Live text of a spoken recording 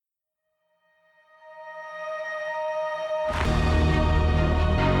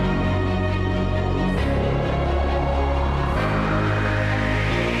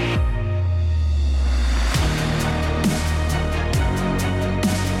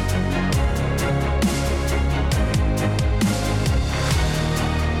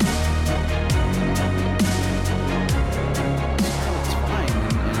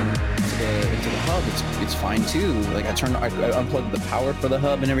too. Like I unplugged the power for the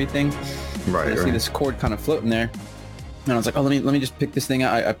hub and everything. Right. And I see this cord kind of floating there. And I was like, oh, let me just pick this thing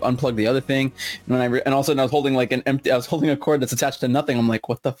out. I unplugged the other thing, and then and all of a sudden I was holding like I was holding a cord that's attached to nothing. I'm like,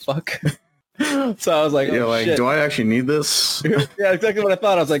 what the fuck? So I was like, You're oh, like, shit. do I actually need this? Yeah, exactly what I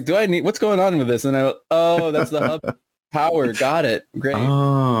thought. I was like, what's going on with this? And that's the hub power. Got it. Great.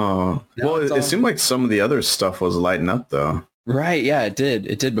 Oh, Now well, it's it all- seemed like some of the other stuff was lighting up though. Right. Yeah, it did.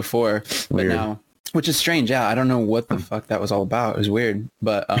 It did before, but Weird. now, which is strange. Yeah, I don't know what the fuck that was all about. It was weird,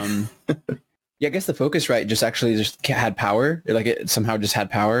 but yeah, I guess the Focusrite just had power. Like it somehow just had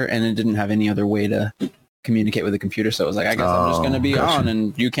power, and it didn't have any other way to communicate with the computer. So it was like, I guess I'm just gonna be gotcha. on,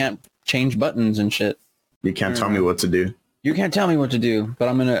 and you can't change buttons and shit. You can't tell me what to do. You can't tell me what to do, but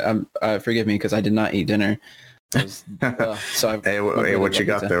I'm gonna forgive me because I did not eat dinner. So I've, Hey, what you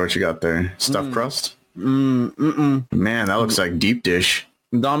got there? What you got there? Stuffed crust? Man, that looks like deep dish.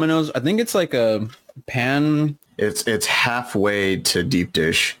 Domino's. I think it's like a pan. It's halfway to deep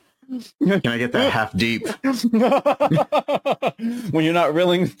dish. Can I get that half deep? When you're not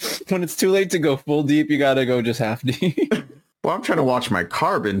willing, when it's too late to go full deep, you gotta go just half deep. Well, I'm trying to watch my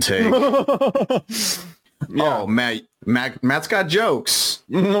carb intake. Yeah. Oh, Matt's got jokes.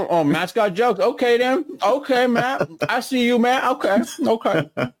 Oh, Matt's got jokes. Okay, then. Okay, Matt. I see you, Matt. Okay.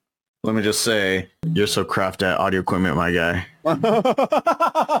 Let me just say, you're so craft at audio equipment, my guy.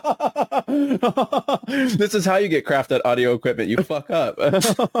 This is how you get crafted audio equipment. You fuck up.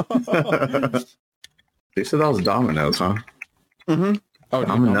 They said that was Domino's, huh? Mm-hmm. Oh,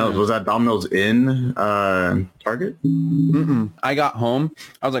 Domino's. Was that Domino's in Target? I got home.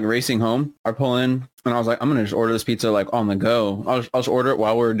 I was like racing home. I pull in and I was like, I'm gonna just order this pizza like on the go. I'll just order it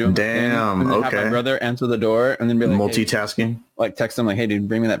while we're doing. Damn, and then have okay. my brother answer the door and then be like, Multitasking. hey, like text him like, hey dude,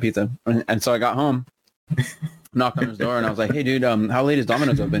 bring me that pizza. And so I got home, knocked on his door, and I was like, hey dude, how late is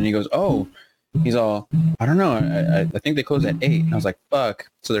Domino's open? And he goes, oh. He's all, I don't know. I think they close at 8. And I was like, fuck.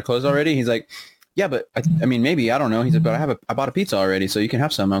 So they're closed already? He's like, yeah, but I mean, maybe, I don't know. He said, but I bought a pizza already, so you can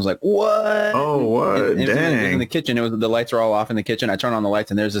have some. I was like, what? Oh, what? And it was Dang. in the kitchen. The lights are all off in the kitchen. I turn on the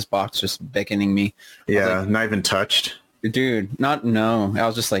lights and there's this box just beckoning me. Yeah, not even touched. Dude, no. I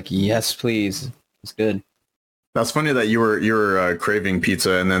was just like, yes, please. It's good. That's funny that you were craving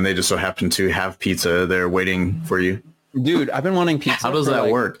pizza, and then they just so happened to have pizza there waiting for you. Dude, I've been wanting pizza. How does that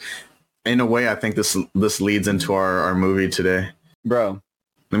work? In a way, I think this leads into our movie today. Bro.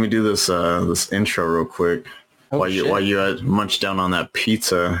 Let me do this this intro real quick. Oh, while you munch down on that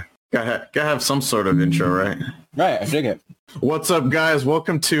pizza. Gotta have some sort of intro, right? Right, I dig it. What's up, guys?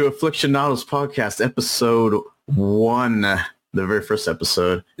 Welcome to Afflictionados Podcast, episode 1, the very first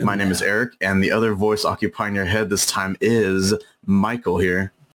episode. My name is Eric, and the other voice occupying your head this time is Michael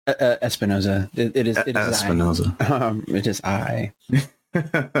here. Espinoza. It is Espinoza. It is I.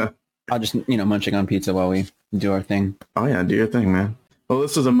 I'll just, munching on pizza while we do our thing. Oh, yeah, do your thing, man. Well,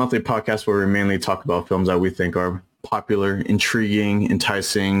 this is a monthly podcast where we mainly talk about films that we think are popular, intriguing,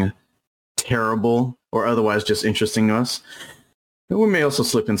 enticing, terrible, or otherwise just interesting to us. And we may also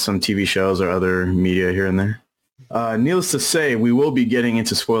slip in some TV shows or other media here and there. Needless to say, we will be getting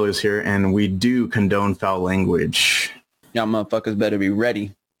into spoilers here, and we do condone foul language. Y'all motherfuckers better be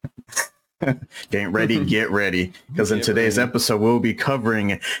ready. Get ready. Because in today's episode, we'll be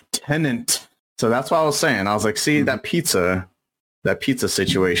covering Tenet. So that's what I was saying. I was like, see, that pizza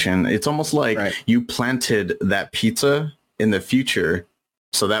situation, it's almost like you planted that pizza in the future.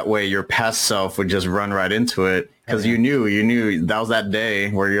 So that way your past self would just run right into it. Because you knew that was that day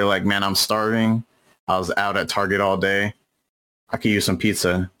where you're like, man, I'm starving. I was out at Target all day. I could use some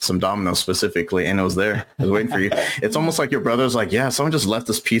pizza, some Domino's specifically, and it was there. I was waiting for you. It's almost like your brother's like, yeah, someone just left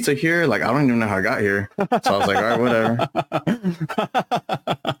this pizza here. Like, I don't even know how I got here. So I was like, all right, whatever.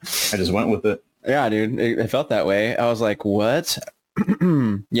 I just went with it. Yeah, dude, it felt that way. I was like, what?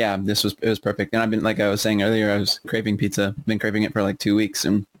 Yeah, it was perfect. And I've been, like I was saying earlier, I was craving pizza. Been craving it for like 2 weeks,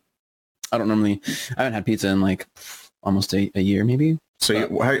 and I haven't had pizza in like almost a year, maybe.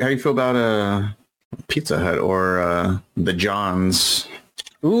 So how you feel about Pizza Hut or the John's?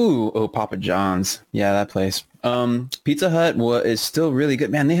 Oh, Papa John's. Yeah, that place. Pizza Hut is still really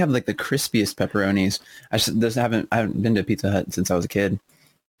good. Man, they have like the crispiest pepperonis. I haven't been to Pizza Hut since I was a kid.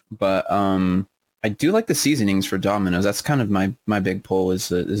 But I do like the seasonings for Domino's. That's kind of my big pull is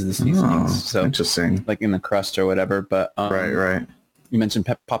the seasonings. Oh, so interesting. Like in the crust or whatever. But right. You mentioned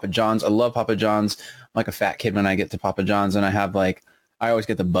Papa John's. I love Papa John's. I'm like a fat kid when I get to Papa John's, and I always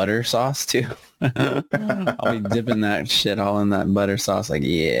get the butter sauce too. I'll be dipping that shit all in that butter sauce. Like,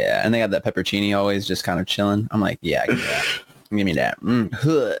 yeah. And they have that pepperoni always just kind of chilling. I'm like, yeah, I get that. Give me that.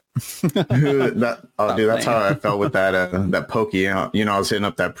 Huh. Dude, that's how I felt with that pokey. You know, I was hitting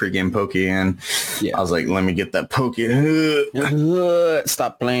up that pregame pokey, and I was like, let me get that pokey.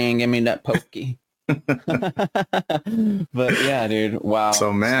 Stop playing. Give me that pokey. But yeah, dude. Wow.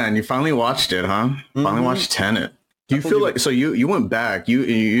 So man, you finally watched it, huh? Finally watched Tenet. Do you feel like so you went back? You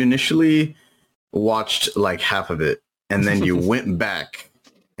initially watched like half of it, and then you went back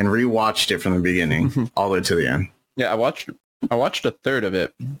and rewatched it from the beginning all the way to the end. Yeah, I watched a third of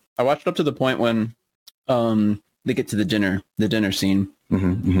it. I watched up to the point when they get to the dinner scene,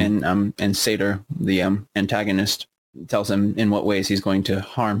 and Sator, the antagonist, tells him in what ways he's going to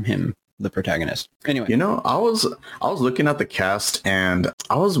harm him, the protagonist. Anyway, you know, I was looking at the cast, and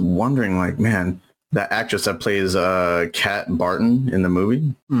I was wondering, like, man, that actress that plays Kat Barton in the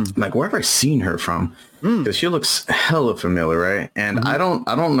movie, like, where have I seen her from? Because she looks hella familiar, right? And I don't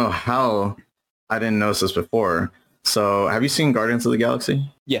know how I didn't notice this before. So, have you seen Guardians of the Galaxy?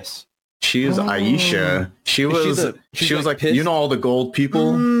 Yes. She's Aisha. She was like you know, all the gold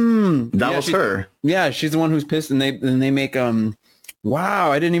people. That was her. Yeah, she's the one who's pissed, and they make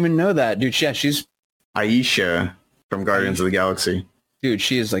Wow, I didn't even know that, dude. Yeah, she's Aisha from Guardians of the Galaxy. Dude,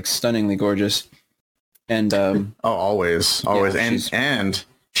 she is like stunningly gorgeous. And always, yeah, and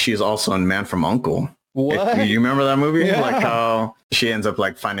she's also in Man from U.N.C.L.E. What? You remember that movie? Yeah. Like how she ends up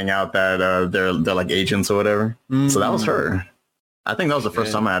like finding out that they're like agents or whatever. So that was her. I think that was the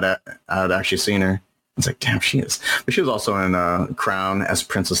first time I had actually seen her. It's like, damn, she is. But she was also in Crown as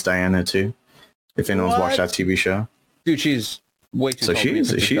Princess Diana too. If anyone's watched that TV show, dude, she's way too. So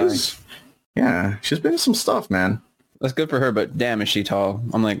she's yeah, she's been in some stuff, man. That's good for her, but damn, is she tall?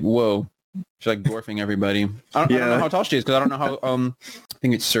 I'm like, whoa. She's like dwarfing everybody. I don't know how tall she is because I don't know how. I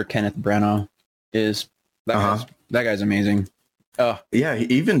think it's Sir Kenneth Branagh is. That guy's amazing. Yeah,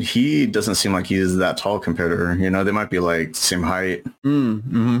 even he doesn't seem like he's that tall compared to her. You know, they might be like same height.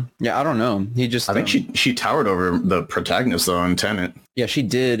 Yeah, I don't know. He just. I think she towered over the protagonist though in Tenet. Yeah, she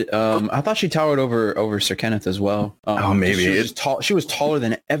did. I thought she towered over Sir Kenneth as well. Maybe she was tall. She was taller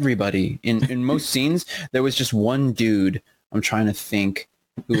than everybody in most scenes. There was just one dude. I'm trying to think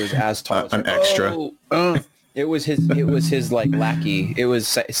who was as tall as an extra. It was his like lackey. It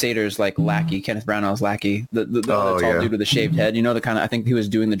was Sator's like lackey, Kenneth Branagh's lackey, the tall dude with the shaved head. You know, the kind of, I think he was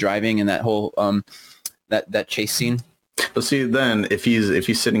doing the driving in that whole that chase scene. But see, then if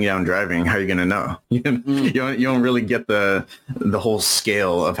he's sitting down driving, how are you gonna know? You don't really get the whole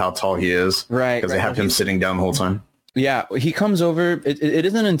scale of how tall he is, right? Because they have him sitting down the whole time. Yeah, he comes over. It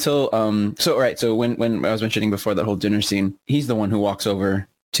isn't until So when I was mentioning before that whole dinner scene, he's the one who walks over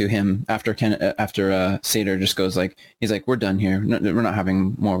to him after Sator just goes like, he's like, we're done here. No, we're not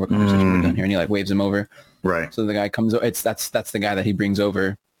having more of a conversation. We're done here. And he like waves him over. Right. So the guy comes over. That's the guy that he brings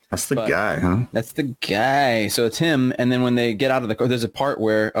over. That's the guy, huh? That's the guy. So it's him. And then when they get out of the car, there's a part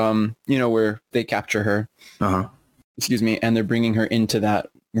where, where they capture her. Excuse me. And they're bringing her into that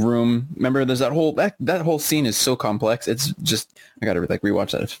room. Remember, there's that whole scene is so complex. It's just, I got to like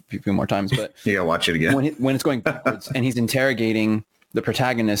rewatch that a few more times. But you got to watch it again. When it's going backwards and he's interrogating the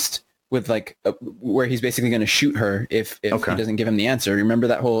protagonist with like where he's basically going to shoot her if he doesn't give him the answer. Remember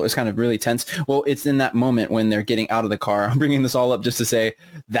that whole, it's kind of really tense. Well, it's in that moment when they're getting out of the car. I'm bringing this all up just to say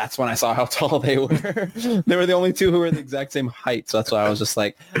that's when I saw how tall they were. They were the only two who were the exact same height. So that's why I was just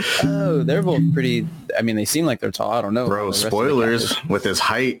like, oh, they're both pretty. I mean, they seem like they're tall. I don't know. Bro, spoilers with his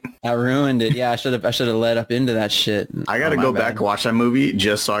height. I ruined it. Yeah, I should have led up into that shit. I got to go back and watch that movie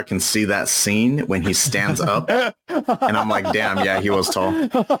just so I can see that scene when he stands up. And I'm like, damn, yeah, he was tall.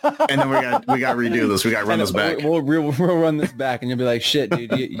 And then we got to redo this. We got to run this back. We'll run this back, and you'll be like, shit,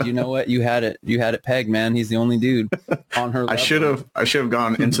 dude. You know what? You had it pegged, man. He's the only dude on her level. I should have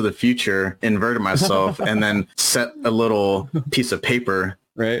gone into the future, inverted myself, and then set a little piece of paper.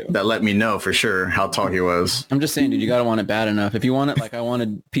 Right. That let me know for sure how tall he was. I'm just saying, dude, you gotta want it bad enough. If you want it like I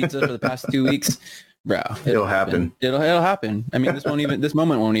wanted pizza for the past 2 weeks, bro, it'll happen. It'll happen. I mean, this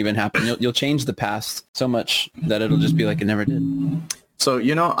moment won't even happen. You'll change the past so much that it'll just be like it never did. So,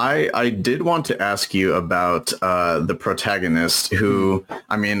 you know, I did want to ask you about the protagonist who,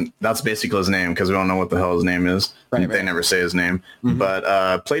 I mean, that's basically his name because we don't know what the hell his name is. Right. They never say his name.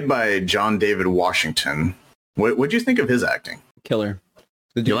 But played by John David Washington. What'd you think of his acting? Killer.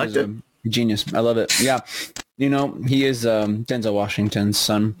 You liked it? Genius. I love it. Yeah. You know, he is Denzel Washington's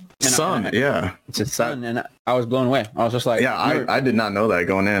son. Yeah. It's his son, and I was blown away. I was just like... Yeah, I did not know that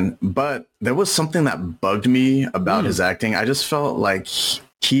going in. But there was something that bugged me about his acting. I just felt like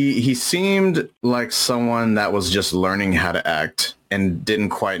he seemed like someone that was just learning how to act and didn't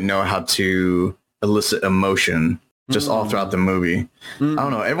quite know how to elicit emotion just all throughout the movie. I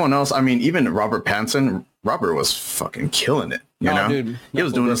don't know. Everyone else, I mean, even Robert Pattinson Robert was fucking killing it. You Oh, know, dude, he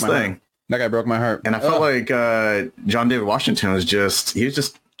was that doing broke his my heart. thing. That guy broke my heart. And I felt like John David Washington was just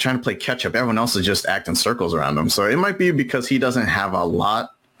trying to play catch up. Everyone else is just acting circles around him. So it might be because he doesn't have a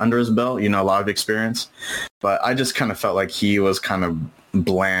lot under his belt, you know, a lot of experience. But I just kind of felt like he was kind of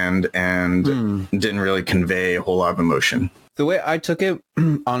bland and didn't really convey a whole lot of emotion. The way I took it,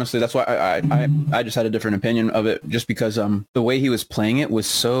 honestly, that's why I just had a different opinion of it, just because the way he was playing it was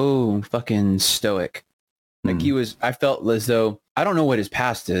so fucking stoic. Like I felt as though, I don't know what his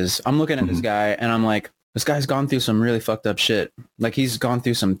past is. I'm looking at this guy and I'm like, this guy's gone through some really fucked up shit. Like he's gone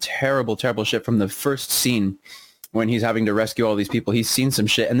through some terrible, terrible shit from the first scene when he's having to rescue all these people. He's seen some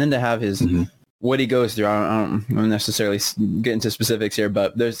shit. And then to have his, what he goes through, I don't necessarily get into specifics here,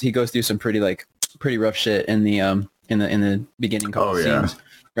 but he goes through some pretty rough shit in the beginning couple scenes.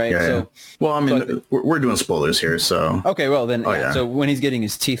 Right. Yeah, so, well, I mean, we're doing spoilers here. So, okay, well then, so when he's getting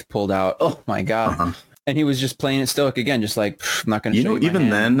his teeth pulled out, oh my God. And he was just playing it stoic again, just like, I'm not going to show you my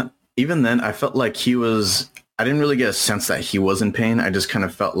hand. Even then, I felt like I didn't really get a sense that he was in pain. I just kind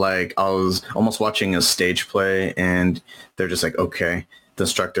of felt like I was almost watching a stage play and they're just like, okay, the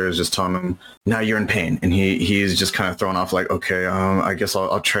instructor is just telling him, now you're in pain. And he's just kind of thrown off like, okay, I guess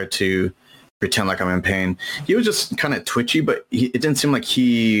I'll try to pretend like I'm in pain. He was just kind of twitchy, but it didn't seem like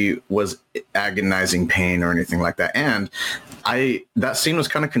he was agonizing pain or anything like that. And that scene was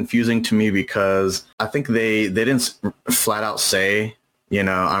kind of confusing to me because I think they didn't flat out say, you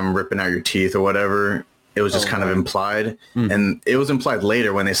know, I'm ripping out your teeth or whatever. It was just kind of implied. And it was implied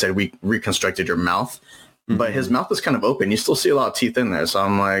later when they said we reconstructed your mouth. But his mouth is kind of open. You still see a lot of teeth in there. So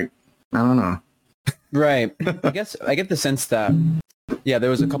I'm like, I don't know. Right. I guess I get the sense that, yeah, there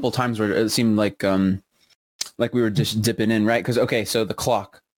was a couple times where it seemed like we were just dipping in, right? Because, okay, so the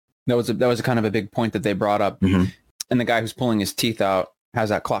clock, that was a kind of a big point that they brought up. And the guy who's pulling his teeth out has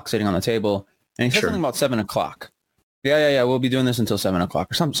that clock sitting on the table. And he said something about 7 o'clock. Yeah. We'll be doing this until 7 o'clock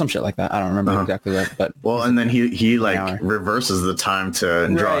or some shit like that. I don't remember exactly what, but well, and then he like reverses the time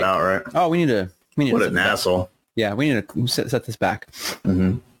to draw it out, right? Oh, we need to. What an asshole! Yeah, we need to set this back,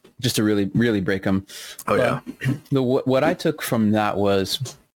 just to really, really break them. Oh yeah. What I took from that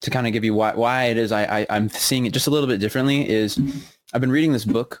was to kind of give you why it is I'm seeing it just a little bit differently. Is I've been reading this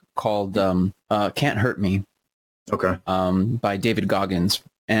book called Can't Hurt Me. Okay. By David Goggins.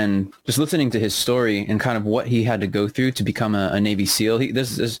 And just listening to his story and kind of what he had to go through to become a Navy SEAL,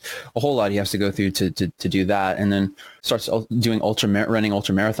 there's a whole lot he has to go through to do that. And then starts doing running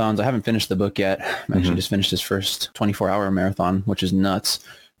ultra marathons. I haven't finished the book yet. I actually just finished his first 24-hour marathon, which is nuts.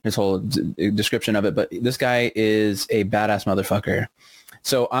 His whole description of it. But this guy is a badass motherfucker.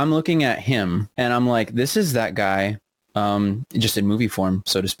 So I'm looking at him and I'm like, this is that guy, just in movie form,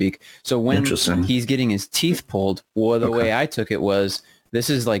 so to speak. So when he's getting his teeth pulled, the way I took it was, this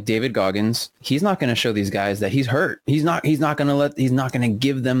is like David Goggins. He's not going to show these guys that he's hurt. He's not going to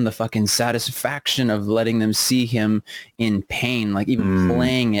give them the fucking satisfaction of letting them see him in pain, like even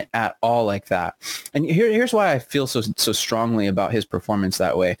playing it at all like that. And here's why I feel so strongly about his performance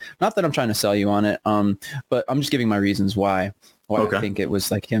that way. Not that I'm trying to sell you on it, but I'm just giving my reasons why I think it was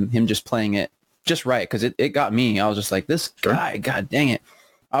like him just playing it just right. Cause it got me. I was just like, this guy, God dang it.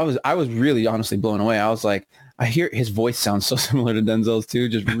 I was really honestly blown away. I was like, I hear his voice sounds so similar to Denzel's too,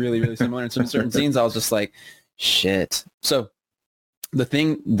 just really, really similar. In some certain scenes, I was just like, shit. So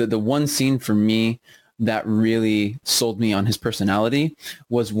the one scene for me that really sold me on his personality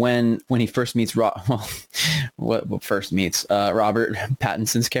was when he first meets Robert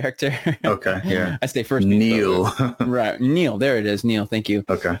Pattinson's character. Okay, yeah. I say first Neil. Right, Neil. There it is, Neil. Thank you.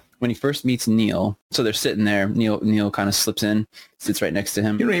 Okay. When he first meets Neil, so they're sitting there. Neil kind of slips in, sits right next to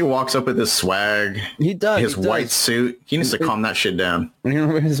him. You know, he walks up with his swag. He does. His white suit. He needs to calm that shit down. You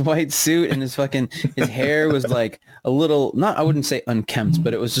remember his white suit and his hair was like a little, I wouldn't say unkempt,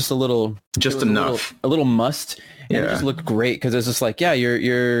 but it was just a little, just enough, a little mussed. And it just looked great because it's just like, yeah,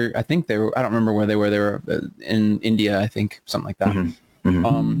 you're. I think I don't remember where they were. They were in India, I think, something like that.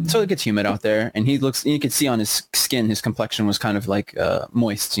 So it gets humid out there, and you could see on his skin, his complexion was kind of like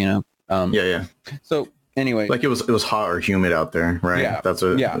moist, you know. Yeah. So anyway, like it was hot or humid out there, right? Yeah. That's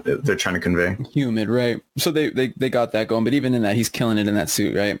what they're trying to convey. Humid, right? So they got that going, but even in that, he's killing it in that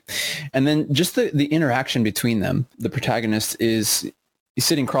suit, right? And then just the interaction between them. The protagonist he's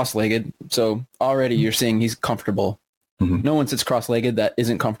sitting cross-legged, so already you're seeing he's comfortable. No one sits cross-legged that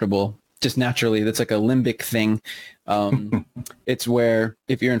isn't comfortable. Just naturally, that's like a limbic thing. It's where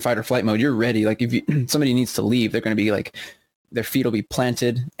if you're in fight or flight mode, you're ready. Like if somebody needs to leave, they're going to be like, their feet will be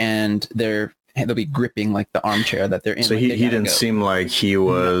planted and they'll be gripping like the armchair that they're in. So like he didn't seem like he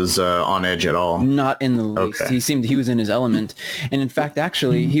was on edge at all. Not in the least. Okay. He seemed he was in his element, and in fact,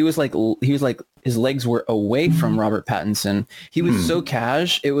 actually, he was like his legs were away from Robert Pattinson. He was so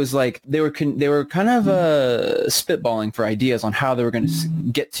cash. It was like they were kind of spitballing for ideas on how they were going to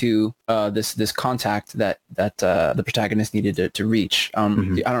get to this contact that the protagonist needed to reach.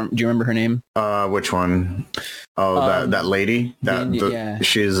 Do you remember her name? Which one? Oh, that lady.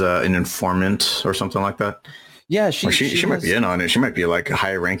 She's an informant or something like that. Yeah, she might be in on it. She might be like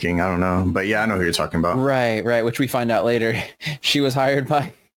high ranking. I don't know, but yeah, I know who you're talking about. Right. Which we find out later, she was hired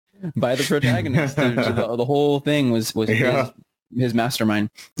by the protagonist. The whole thing was his mastermind.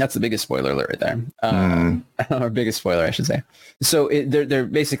 That's the biggest spoiler alert right there. Or biggest spoiler, I should say. So they're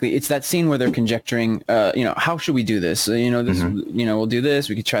basically, it's that scene where they're conjecturing, how should we do this? So, we'll do this.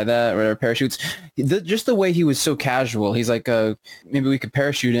 We could try that. Whatever, parachutes. Just the way he was so casual. He's like, maybe we could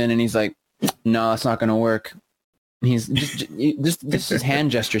parachute in, and he's like, no, that's not going to work. He's just his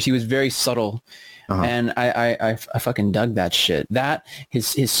hand gestures. He was very subtle, and I fucking dug that shit. That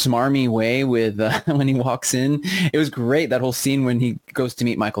his smarmy way with when he walks in, it was great. That whole scene when he goes to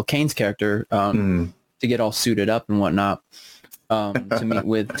meet Michael Caine's character to get all suited up and whatnot,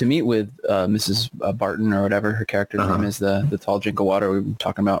 to meet with Mrs. Barton or whatever her character's name is, the tall drink of water we were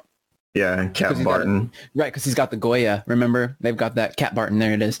talking about. Yeah, Cat Barton. Right, because he's got the Goya. Remember, they've got that Cat Barton.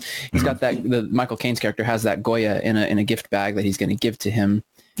 There it is. He's got that. The Michael Caine's character has that Goya in a gift bag that he's going to give to him.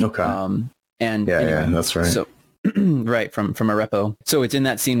 Okay. Yeah, that's right. So, right from a repo. So it's in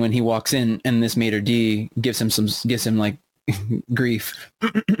that scene when he walks in and this Mater D gives him like grief.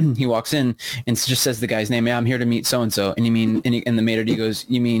 He walks in and just says the guy's name. Yeah, I'm here to meet so and so. And and the Mater D goes,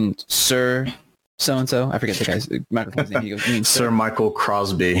 you mean Sir so and so? I forget the guy's Michael Caine's name. He goes, you mean Sir Michael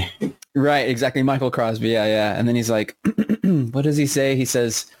Crosby. Right, exactly, Michael Crosby. Yeah. And then he's like, what does he say? He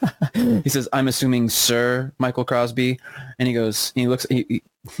says, I'm assuming Sir Michael Crosby. And he looks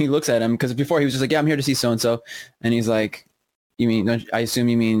at him, because before he was just like, yeah, I'm here to see so and so. And he's like, I assume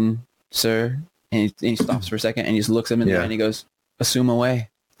you mean Sir? And he stops for a second and he just looks him in the eye and he goes, assume away.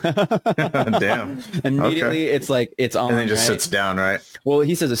 Damn. Immediately it's like it's on. And then he just sits down, right? Well,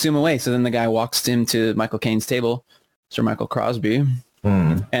 he says assume away. So then the guy walks him to Michael Caine's table, Sir Michael Crosby.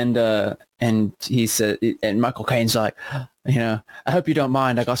 And he said, and Michael Caine's like, I hope you don't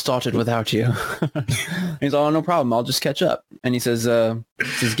mind. I got started without you. He's like, oh, no problem. I'll just catch up. And he says,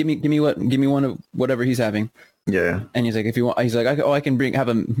 give me one of whatever he's having. Yeah. And he's like, if you want, he's like, I can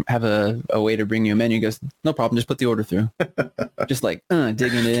have a way to bring you a menu. He goes, no problem. Just put the order through. Just like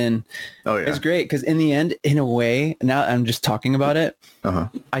digging it in. Oh yeah. It's great. Cause in the end, in a way, now I'm just talking about it.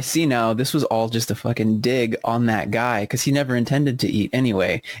 I see now this was all just a fucking dig on that guy. Cause he never intended to eat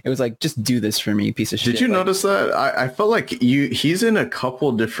anyway. It was like, just do this for me, you piece of shit. Did you notice that? I felt like he's in a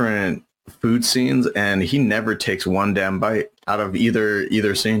couple different food scenes and he never takes one damn bite out of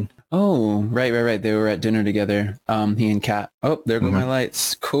either scene. Oh, right. They were at dinner together. He and Kat. Oh, there go my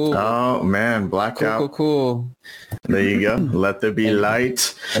lights. Cool. Oh man, blackout. Cool. There you go. Let there be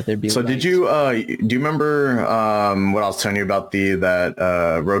light. Let there be so light. Did you do you remember what I was telling you about that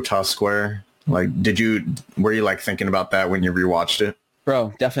Rotas Square? Like, were you like thinking about that when you rewatched it?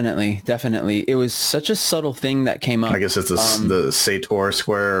 Bro, definitely. It was such a subtle thing that came up. I guess it's the Sator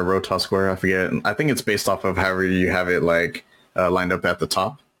Square or Rotas Square. I forget. I think it's based off of however you have it like lined up at the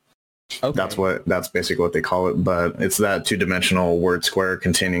top. Okay. That's basically what they call it, but it's that two-dimensional word square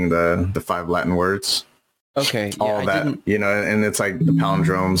containing the 5 Latin words. Okay. All that, and it's like the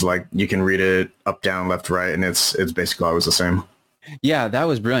palindromes, like you can read it up, down, left, right, and it's basically always the same. Yeah, that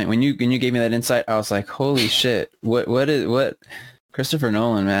was brilliant. When you gave me that insight, I was like, holy shit, what Christopher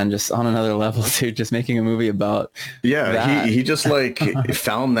Nolan, man, just on another level, dude, just making a movie about that. He just like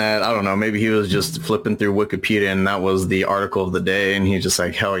found that, I don't know, maybe he was just flipping through Wikipedia and that was the article of the day and he's just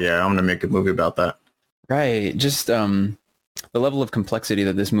like, hell yeah, I'm gonna make a movie about that. Right. Just the level of complexity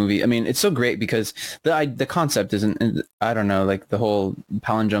that this movie, I mean, it's so great because the concept isn't, I don't know, like the whole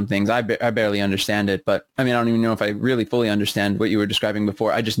palindrome things, I barely understand it, but I mean, I don't even know if I really fully understand what you were describing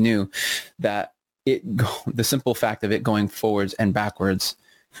before. I just knew that the simple fact of it going forwards and backwards,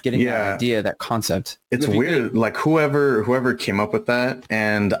 getting that idea, that concept. It's weird. Like whoever came up with that,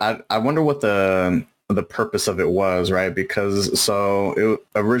 and I wonder what the purpose of it was, right? Because it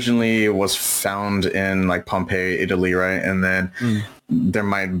originally was found in like Pompeii, Italy, right? And then there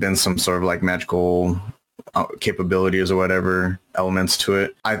might have been some sort of like magical capabilities or whatever elements to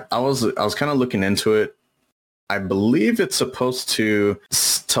it. I was kind of looking into it. I believe it's supposed to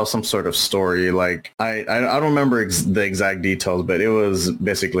tell some sort of story. Like I don't remember the exact details, but it was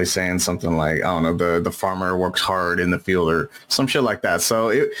basically saying something like, I don't know, the farmer works hard in the field or some shit like that.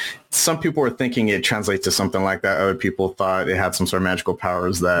 So some people were thinking it translates to something like that. Other people thought it had some sort of magical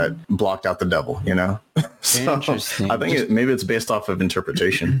powers that blocked out the devil, you know? So Interesting. I think maybe it's based off of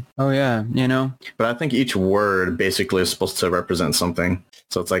interpretation. Oh yeah, you know. But I think each word basically is supposed to represent something.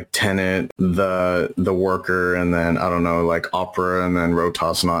 So it's like tenant, the worker, and then, I don't know, like opera, and then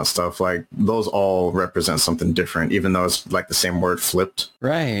rotas and all that stuff. Like those all represent something different, even though it's like the same word flipped.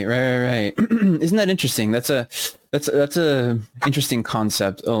 Right. Isn't that interesting? That's a interesting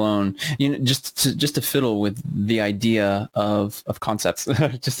concept alone. You know, just to fiddle with the idea of concepts,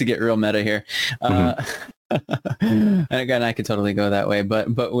 just to get real meta here. And again, I could totally go that way,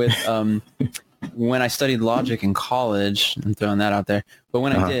 but with when I studied logic in college, I'm throwing that out there. But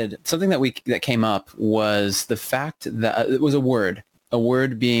when I did, something that came up was the fact that it was a word. A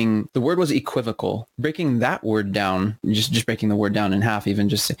word being, the word was equivocal. Breaking that word down, just breaking the word down in half, even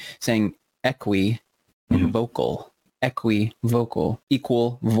just saying equivocal,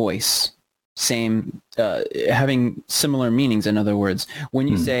 equal voice, same, having similar meanings. In other words, when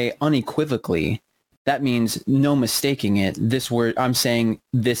you say unequivocally, that means no mistaking it. This word, I'm saying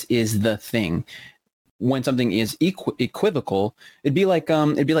this is the thing. When something is equivocal, it'd be like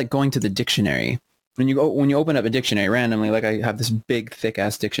going to the dictionary. When you open up a dictionary randomly, like I have this big thick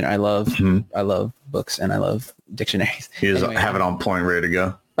ass dictionary. I love books and I love dictionaries. You just have it on point, ready to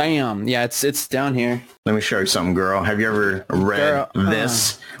go. Bam! Yeah, it's down here. Let me show you something, girl. Have you ever read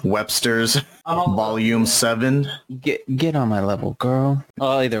this Webster's Volume 7? Get on my level, girl.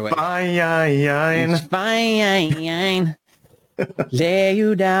 Oh, either way. Fine. It's fine. Lay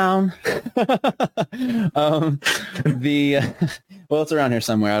you down. Well, it's around here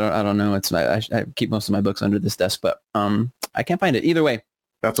somewhere. I don't know. I keep most of my books under this desk, but I can't find it. Either way.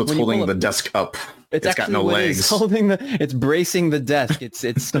 That's what's holding the desk up. It's got no legs. It's holding it's bracing the desk. It's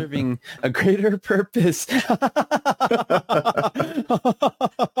serving a greater purpose.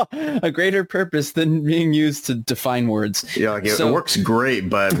 A greater purpose than being used to define words. Yeah, like it works great,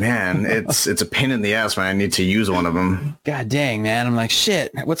 but man, it's a pain in the ass when I need to use one of them. God dang, man. I'm like,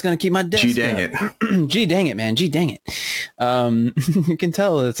 shit, what's going to keep my desk Gee dang up? it. Gee dang it, man. Gee dang it. You can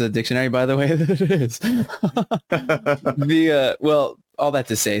tell it's a dictionary by the way that it is. All that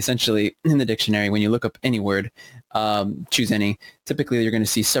to say, essentially, in the dictionary, when you look up any word, choose any, typically you're going to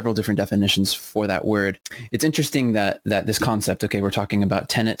see several different definitions for that word. It's interesting that this concept, okay, we're talking about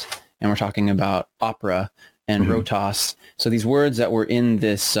tenet and we're talking about opera and rotas. So these words that were in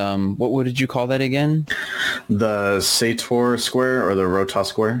this, what did you call that again? The Sator square or the Rotas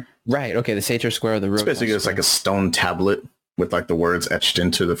square? Right. Okay. The Sator square or the Rotas It's basically just like a stone tablet with like the words etched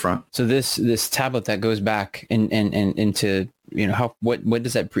into the front. So this tablet that goes back and into, you know, what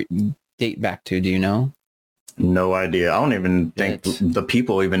does that date back to? Do you know? No idea. I don't even think the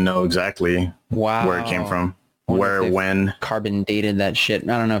people even know exactly where it came from. When carbon dated that shit.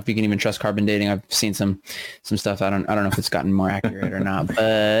 I don't know if you can even trust carbon dating. I've seen some stuff. I don't know if it's gotten more accurate or not,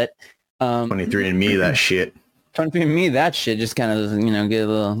 but 23andMe that shit. 23andMe that shit, just kind of, you know, get a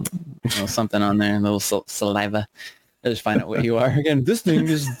little something on there, a little saliva. I just find out what you are. Again, this thing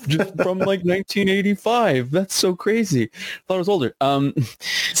is just from like 1985. That's so crazy. I thought I was older.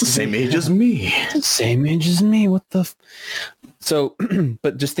 It's the same age as me. Same age as me. What the? So,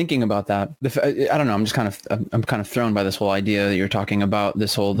 but just thinking about that, I don't know. I'm kind of thrown by this whole idea that you're talking about.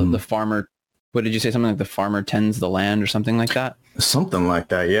 This whole the farmer. What did you say? Something like the farmer tends the land or something like that? Something like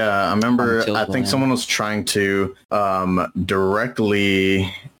that. Yeah, I remember. I think someone was trying to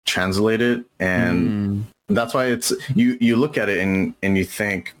directly translate it, and that's why it's you look at it and you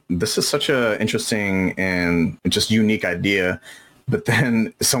think this is such a interesting and just unique idea, but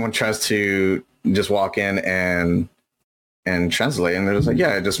then someone tries to just walk in and translate, and they're just like,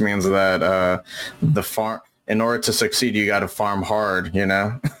 yeah, it just means that the farm, in order to succeed, you got to farm hard, you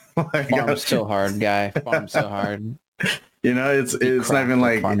know. Farm so hard, guy. Farm so hard. You know, it's not even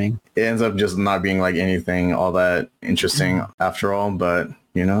like farming. It ends up just not being like anything all that interesting after all. But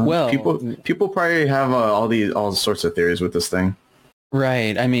you know, well, people probably have all sorts of theories with this thing.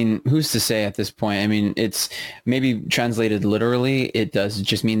 Right. I mean, who's to say at this point? I mean, it's maybe translated literally, it does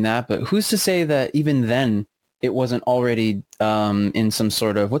just mean that. But who's to say that even then it wasn't already in some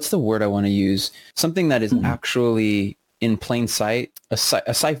sort of, what's the word I want to use? Something that is actually in plain sight,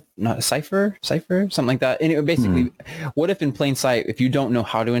 not a cipher, something like that. And basically, what if in plain sight, if you don't know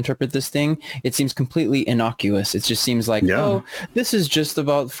how to interpret this thing, it seems completely innocuous. It just seems like, oh, this is just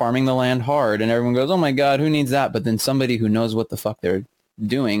about farming the land hard. And everyone goes, oh my God, who needs that? But then somebody who knows what the fuck they're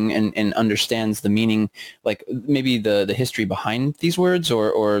doing and understands the meaning, like maybe the history behind these words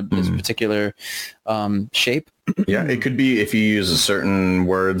or this particular shape. Yeah, it could be if you use certain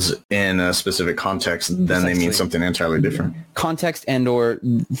words in a specific context, then they mean something entirely different. Context and or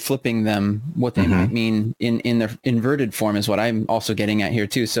flipping them, what they might mean in their inverted form is what I'm also getting at here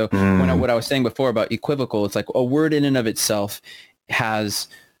too. So what I was saying before about equivocal, it's like a word in and of itself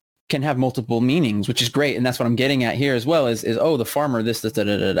can have multiple meanings, which is great. And that's what I'm getting at here as well is oh, the farmer, this, da, da,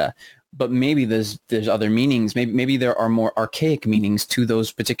 da, da. But maybe there's other meanings. Maybe there are more archaic meanings to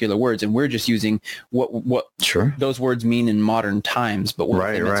those particular words, and we're just using what those words mean in modern times. But what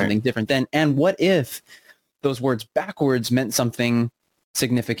if they meant something different then? And what if those words backwards meant something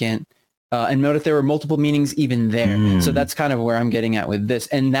significant? And note if there were multiple meanings even there. So that's kind of where I'm getting at with this.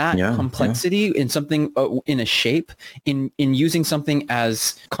 And that complexity in something, in a shape, in using something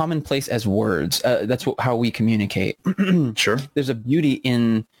as commonplace as words, that's how we communicate. Sure. There's a beauty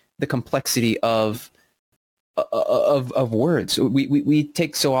in the complexity of words. We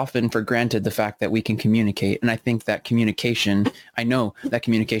take so often for granted the fact that we can communicate. And I think that I know that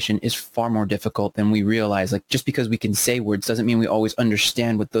communication is far more difficult than we realize. Like just because we can say words doesn't mean we always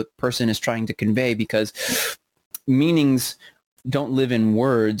understand what the person is trying to convey, because meanings don't live in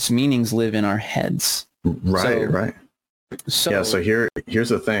words. Meanings live in our heads. Right. So here's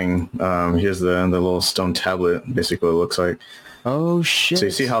the thing. Here's the little stone tablet, basically what it looks like. Oh shit. So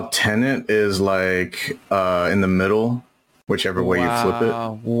you see how tenet is like in the middle, whichever way you flip it?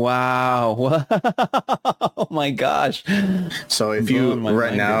 Wow. Oh my gosh. So if you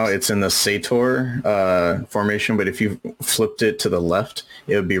now it's in the Sator formation, but if you flipped it to the left,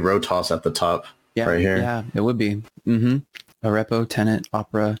 it would be Rotos at the top right here. Yeah, it would be. Arepo, tenet,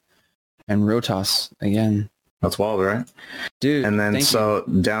 opera, and Rotos again. That's wild, right? Dude. And then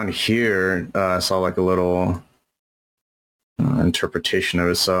down here, I saw like a little interpretation of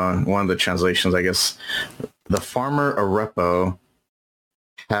it. So one of the translations, I guess, the farmer Arepo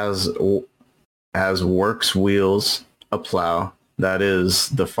has works wheels a plow. That is,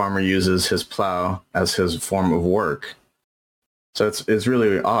 the farmer uses his plow as his form of work. So it's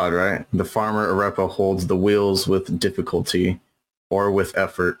really odd, right? The farmer Arepo holds the wheels with difficulty or with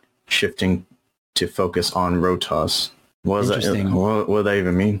effort, shifting to focus on Rotos. What does that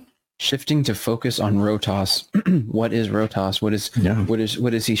even mean? Shifting to focus on Rotos. What is Rotos?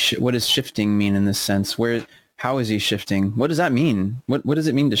 What does shifting mean in this sense? How is he shifting? What does that mean? What does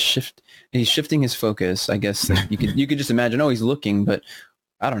it mean to shift? He's shifting his focus. I guess you could just imagine. Oh, he's looking, but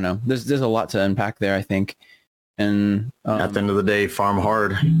I don't know. There's a lot to unpack there, I think. And at the end of the day, farm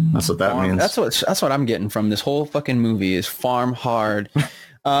hard. That's what that means. That's what I'm getting from this whole fucking movie is farm hard.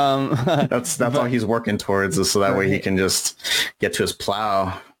 That's all he's working towards, is so that way he can just get to his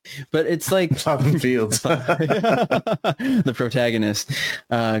plow. But it's like plow the fields. The protagonist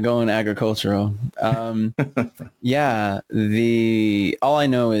going agricultural. All I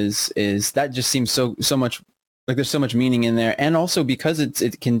know is that just seems so much like there's so much meaning in there, and also because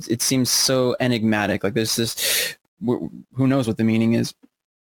it seems so enigmatic. Like there's this, who knows what the meaning is.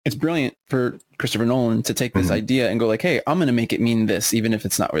 It's brilliant for Christopher Nolan to take this idea and go like, hey, I'm going to make it mean this, even if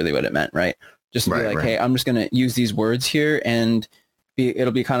it's not really what it meant, right? Just to be like, hey, I'm just going to use these words here, and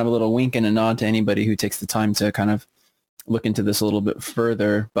it'll be kind of a little wink and a nod to anybody who takes the time to kind of look into this a little bit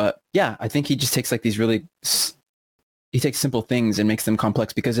further. But yeah, I think he just takes like these he takes simple things and makes them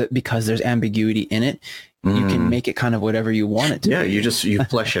complex because there's ambiguity in it. You can make it kind of whatever you want it to be. Yeah, you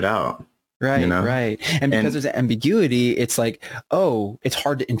flesh it out. Right, right. And because there's ambiguity, it's like, oh, it's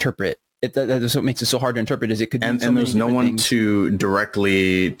hard to interpret. That's what makes it so hard to interpret, is it could be and there's no one to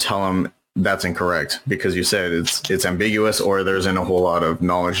directly tell them that's incorrect, because you said it's ambiguous, or there isn't a whole lot of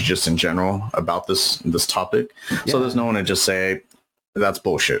knowledge just in general about this topic. Yeah. So there's no one to just say that's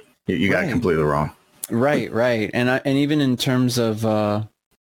bullshit. You got it completely wrong. Right. And even in terms of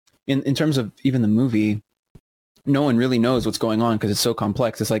in terms of even the movie, no one really knows what's going on because it's so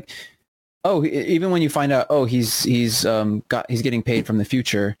complex. It's like, oh, even when you find out, oh, he's getting paid from the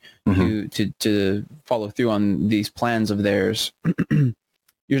future to follow through on these plans of theirs.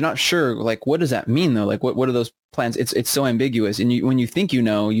 You're not sure, like, what does that mean though? Like, what are those plans? It's so ambiguous, and when you think you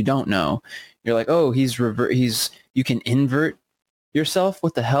know, you don't know. You're like, oh, you can invert yourself.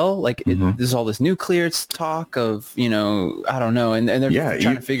 What the hell? Like, there's all this nuclear talk of, I don't know, and they're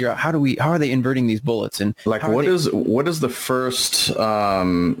trying to figure out how are they inverting these bullets, and like what is the first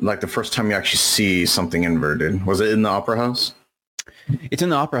the first time you actually see something inverted? Was it in the Opera House? It's in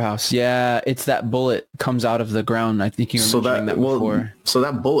the Opera House. Yeah, it's that bullet comes out of the ground. I think you were mentioning that before. So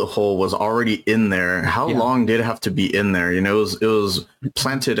that bullet hole was already in there. How long did it have to be in there? It was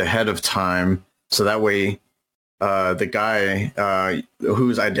planted ahead of time, so that way the guy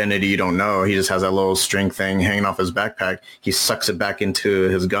whose identity you don't know, he just has that little string thing hanging off his backpack. He sucks it back into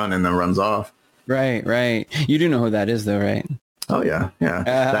his gun and then runs off. Right, right. You do know who that is, though, right? Oh yeah, yeah.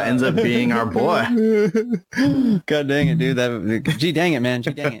 That ends up being our boy. God dang it, dude. Gee, dang it, man.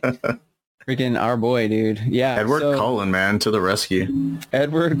 Gee, dang it. Freaking our boy, dude. Yeah. Edward Cullen, man, to the rescue.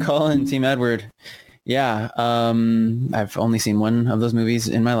 Edward Cullen, Team Edward. Yeah. I've only seen one of those movies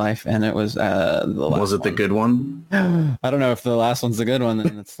in my life, and it was the last. Was it the good one? I don't know if the last one's the good one,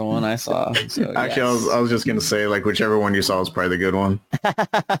 then it's the one I saw. So, actually, yes. I was just gonna say, like, whichever one you saw was probably the good one.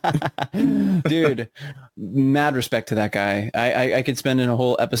 Dude, mad respect to that guy. I could spend in a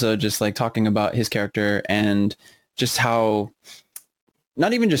whole episode just like talking about his character and just how,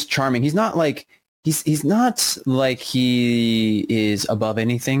 not even just charming. He's not like he's not like he is above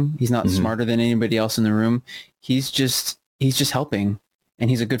anything. He's not smarter than anybody else in the room. He's just helping, and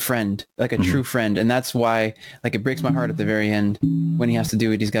he's a good friend, like a true friend. And that's why, like, it breaks my heart at the very end when he has to do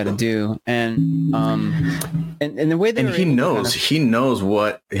what he's got to do. And the way that he knows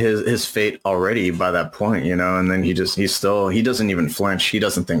what his fate already by that point, you know. And then he doesn't even flinch. He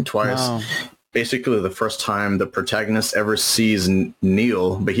doesn't think twice. No. Basically the first time the protagonist ever sees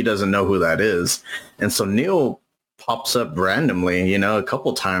Neil, but he doesn't know who that is. And so Neil pops up randomly, you know, a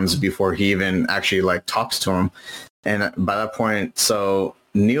couple times before he even actually like talks to him. And by that point, so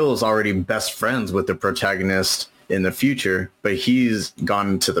Neil is already best friends with the protagonist in the future, but he's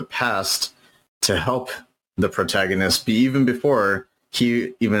gone to the past to help the protagonist even before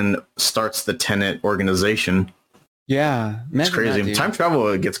he even starts the Tenet organization. Yeah. It's crazy. Time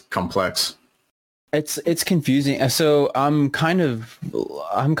travel gets complex. It's confusing. So I'm kind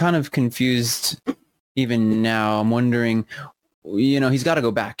of confused even now. I'm wondering, you know, he's got to go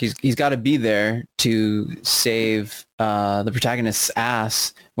back. He's got to be there to save the protagonist's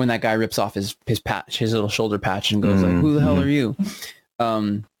ass when that guy rips off his patch, his little shoulder patch, and goes like, "Who the hell are you?"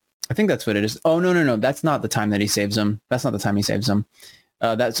 I think that's what it is. Oh no, that's not the time that he saves him. That's not the time he saves him.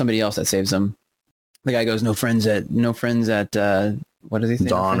 That's somebody else that saves him. The guy goes, no friends at what does he say?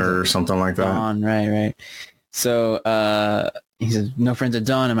 Dawn or something like that. Dawn, right. So he says, no friends at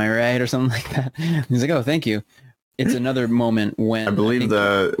dawn, am I right? Or something like that. He's like, oh, thank you. It's another moment when I believe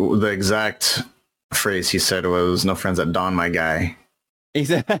the exact phrase he said was, no friends at dawn, my guy. He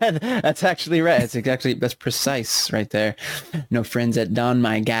said, that's actually right. That's precise right there. No friends at dawn,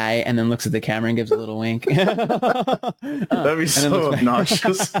 my guy. And then looks at the camera and gives a little wink. That'd be so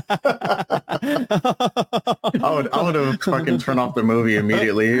obnoxious. I would have fucking turned off the movie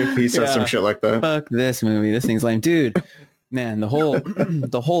immediately if he said some shit like that. Fuck this movie. This thing's lame. Dude, man, the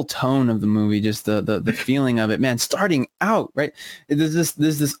whole tone of the movie, just the feeling of it, man, starting out, right? There's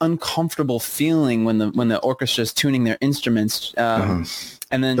this uncomfortable feeling when the orchestra's tuning their instruments,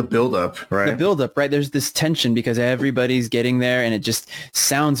 and then the buildup, right? There's this tension because everybody's getting there, and it just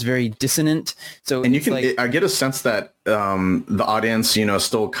sounds very dissonant. So, and I get a sense that the audience, you know, is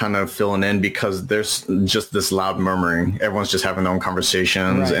still kind of filling in because there's just this loud murmuring. Everyone's just having their own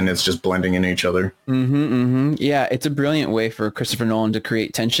conversations, and it's just blending in each other. Yeah, it's a brilliant way for Christopher Nolan to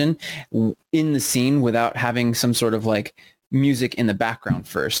create tension in the scene without having some sort of like music in the background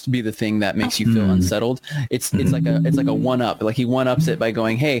first be the thing that makes you feel unsettled. It's like a one up. Like he one ups it by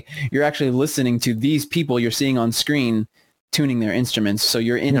going, hey, you're actually listening to these people you're seeing on screen tuning their instruments, so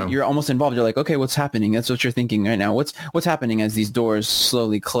you're almost involved. You're like, okay, what's happening? That's what you're thinking right now. What's happening as these doors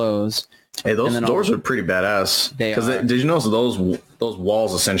slowly close? Hey, those doors are pretty badass. Because did you notice those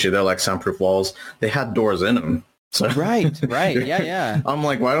walls, essentially, they're like soundproof walls. They had doors in them. So, right. Yeah. I'm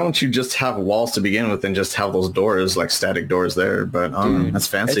like, why don't you just have walls to begin with and just have those doors, like static doors there? But that's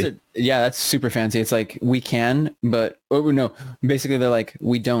fancy. That's super fancy. It's like, we can, but no, basically they're like,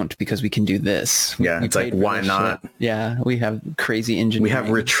 we don't because we can do this. Yeah, it's like, why not? Shit. Yeah, we have crazy engineering. We have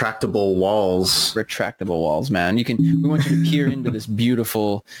retractable walls, man. We want you to peer into this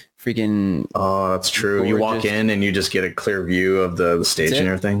beautiful freaking... Oh, that's true. Gorgeous. You walk in and you just get a clear view of the stage and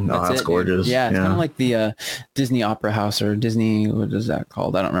everything. That's gorgeous. Yeah, it's kind of like the Disney Opera House or Disney, what is that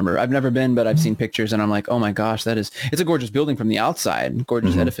called? I don't remember. I've never been, but I've seen pictures and I'm like, oh my gosh, it's a gorgeous building from the outside,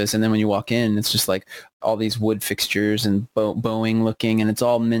 gorgeous edifice. And then when you walk in, it's just like all these wood fixtures and bowing looking, and it's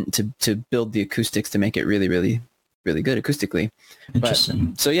all meant to build the acoustics to make it really, really, really good acoustically.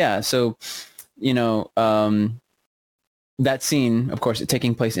 Interesting. So, you know, that scene, of course,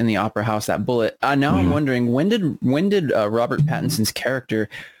 taking place in the opera house, that bullet. Now I'm wondering, when did Robert Pattinson's character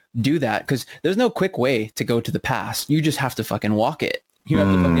do that? Because there's no quick way to go to the past. You just have to fucking walk it. You have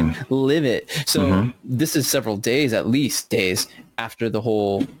to fucking live it. So this is several days, at least days after the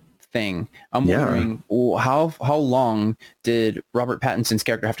whole thing. I'm wondering how long did Robert Pattinson's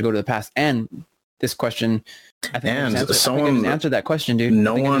character have to go to the past? And this question. I think And I someone just answered that question, dude.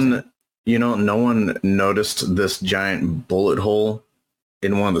 No one, no one noticed this giant bullet hole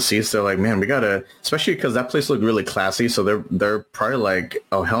in one of the seats. They're like, man, we gotta, especially because that place looked really classy. So they're probably like,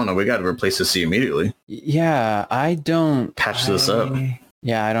 oh hell no, we gotta replace the seat immediately. Yeah, I don't Patch this up.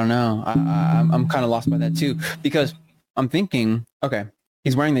 Yeah, I don't know. I'm kind of lost by that too, because I'm thinking, okay,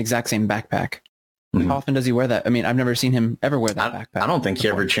 he's wearing the exact same backpack. Mhm. How often does he wear that? I mean, I've never seen him ever wear that backpack. I don't think he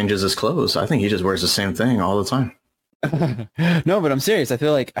ever changes his clothes. I think he just wears the same thing all the time. No, but I'm serious. I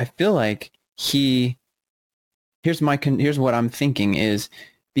feel like he. Here's what I'm thinking is,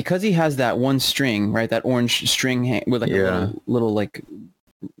 because he has that one string, right? That orange string with like a little like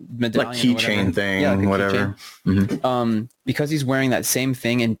medallion, like keychain thing, like whatever. Mm-hmm. Because he's wearing that same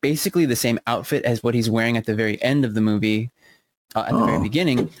thing and basically the same outfit as what he's wearing at the very end of the movie. At the very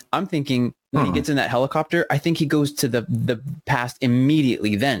beginning, I'm thinking when he gets in that helicopter, I think he goes to the past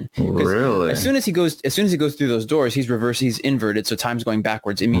immediately. Then, really, as soon as he goes through those doors, he's inverted, so time's going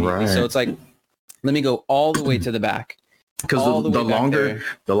backwards immediately. Right. So it's like, let me go all the way to the back. Because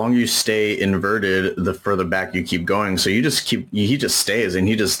the longer you stay inverted, the further back you keep going. So he just stays and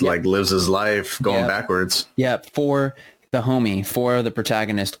he just like lives his life going backwards. Yeah, for the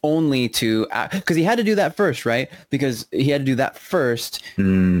protagonist, only to, because he had to do that first, right? Because he had to do that first,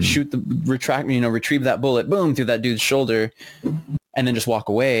 retrieve that bullet, boom, through that dude's shoulder, and then just walk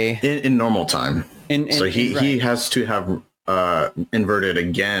away. In normal time. He has to have inverted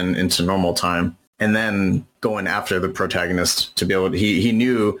again into normal time, and then going after the protagonist to be able to, he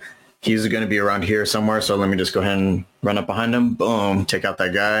knew he's going to be around here somewhere, so let me just go ahead and run up behind him, boom, take out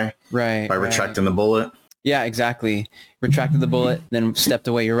that guy by retracting the bullet. Yeah, exactly. Retracted the bullet, then stepped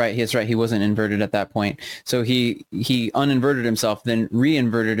away. You're right. He's right. He wasn't inverted at that point. So he uninverted himself, then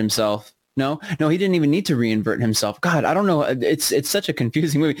reinverted himself. No, he didn't even need to reinvert himself. God, I don't know. It's such a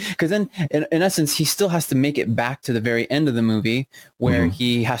confusing movie, because then in essence, he still has to make it back to the very end of the movie where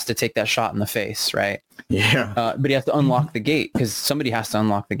he has to take that shot in the face, right? Yeah. But he has to unlock the gate, because somebody has to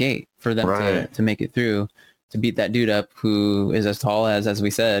unlock the gate for them to make it through, to beat that dude up who is as tall as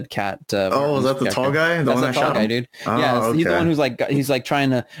we said, Cat. Is that the tall guy? That's the tall guy, dude. He's the one who's like, he's like trying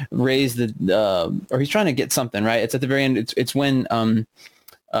to raise or he's trying to get something, right? It's at the very end. It's when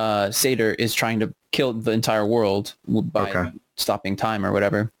Sator is trying to kill the entire world by stopping time or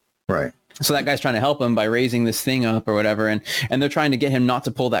whatever. Right. So that guy's trying to help him by raising this thing up or whatever, and they're trying to get him not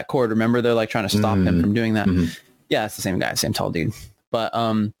to pull that cord. Remember, they're like trying to stop him from doing that. Yeah, it's the same guy, same tall dude. But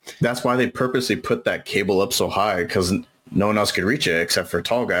that's why they purposely put that cable up so high, because no one else could reach it except for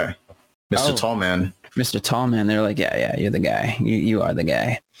Tall Guy, Mr. Tall Man. Mr. Tall Man. They're like, yeah, you're the guy. You are the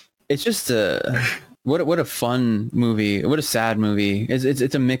guy. It's just what a fun movie. What a sad movie.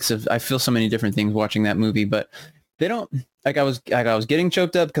 It's a mix of, I feel so many different things watching that movie, but they don't, I was getting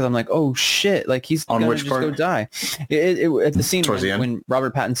choked up because I'm like, oh shit, like he's gonna just go die. At the scene when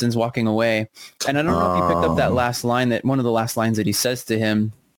Robert Pattinson's walking away, and I don't know if you picked up that last line, that one of the last lines that he says to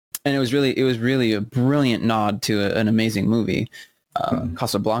him, and it was really a brilliant nod to an amazing movie,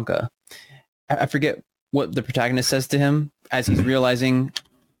 Casablanca. I forget what the protagonist says to him as he's realizing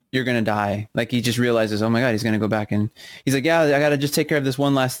you're gonna die. Like he just realizes, oh my god, he's gonna go back, and he's like, yeah, I gotta just take care of this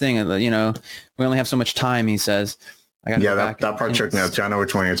one last thing. We only have so much time, he says. That part checked me out too. I know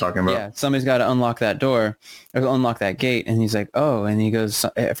which one you're talking about. Yeah, somebody's got to unlock that door or unlock that gate, and he's like, oh, and he goes,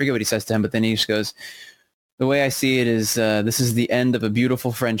 I forget what he says to him, but then he just goes, the way I see it is, this is the end of a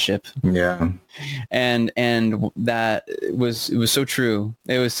beautiful friendship. Yeah, and that was so true.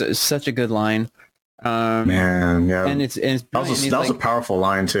 It was such a good line. Man, yeah, and it's that was a powerful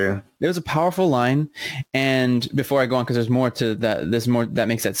line too. It was a powerful line, and before I go on, because there's more to that. There's more that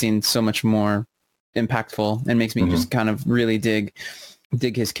makes that scene so much more impactful and makes me just kind of really dig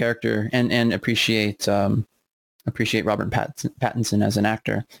his character and appreciate Robert Pattinson as an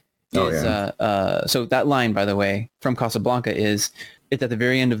actor. So that line, by the way, from Casablanca it's at the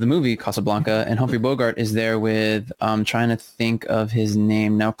very end of the movie Casablanca, and Humphrey Bogart is there with trying to think of his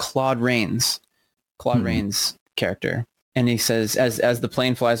name now, Claude Rains character, and he says as the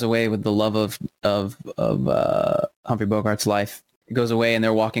plane flies away with the love of Humphrey Bogart's life goes away, and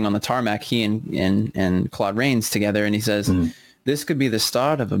they're walking on the tarmac, he and Claude Rains together, and he says, this could be the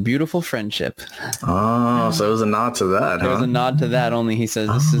start of a beautiful friendship. Oh, so it was a nod to that. It was a nod to that, only he says,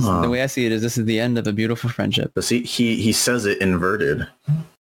 this is the way I see it, is this is the end of a beautiful friendship. But see, he says it inverted.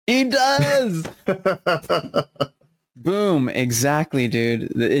 He does. Boom, exactly,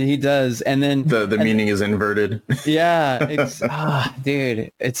 dude. He does. And then the meaning is inverted. Yeah,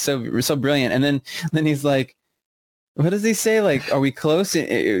 dude, it's so brilliant. And then he's like, what does he say? Like, are we close?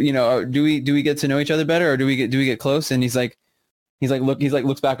 Do we get to know each other better, or do we get close? And he's like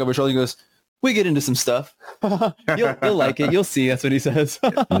looks back over his shoulder. He goes, we get into some stuff. You'll like it. You'll see. That's what he says.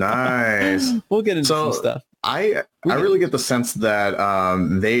 Nice. We'll get into some stuff. I really get the sense that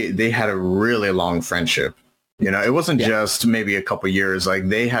they had a really long friendship. You know, it wasn't just maybe a couple years. Like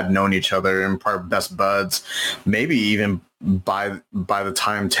they had known each other and part best buds, maybe even by the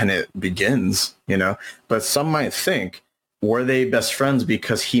time Tenet begins. You know, but some might think, were they best friends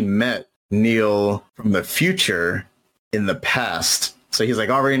because he met Neil from the future in the past? So he's like,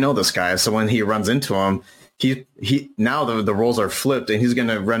 I already know this guy. So when he runs into him, he now the roles are flipped, and he's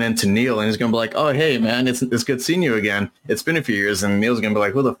gonna run into Neil, and he's gonna be like, oh hey man, it's good seeing you again. It's been a few years, and Neil's gonna be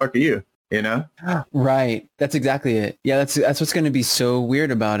like, who the fuck are you? You know? Right. That's exactly it. Yeah, that's what's gonna be so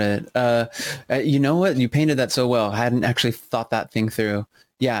weird about it. You know what? You painted that so well. I hadn't actually thought that thing through.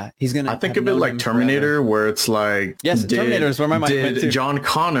 Yeah, he's gonna. I think of it like Terminator, forever. Where it's like, yes, Terminator is where my mind went to. Did John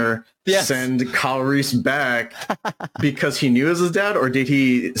Connor send Kyle Reese back because he knew it was his dad, or did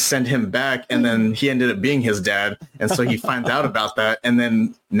he send him back and then he ended up being his dad, and so he finds out about that, and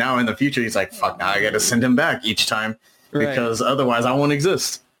then now in the future he's like, fuck, now I got to send him back each time because otherwise I won't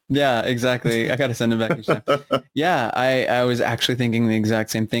exist. Yeah, exactly. I got to send him back each time. Yeah, I was actually thinking the exact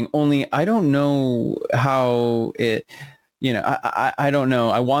same thing. Only I don't know how it. You know, I don't know.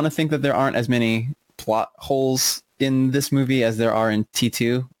 I want to think that there aren't as many plot holes in this movie as there are in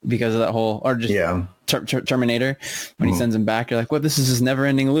T2 because of that whole, or just Terminator. When he sends him back, you're like, well, this is this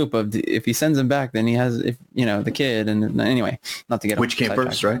never-ending loop of if he sends him back, then he has, the kid. And anyway, not to get which came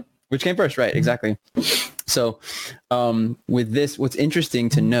first, right? Which came first, right? Exactly. So with this, what's interesting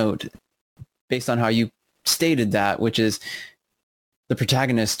to note, based on how you stated that, which is, the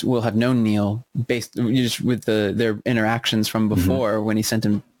protagonist will have known Neil based just with their interactions from before when he sent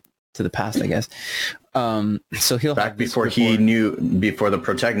him to the past, I guess. So he'll back before the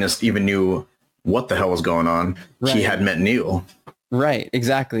protagonist even knew what the hell was going on. Right. He had met Neil. Right,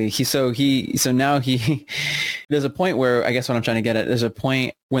 exactly. So now there's a point where, I guess what I'm trying to get at, there's a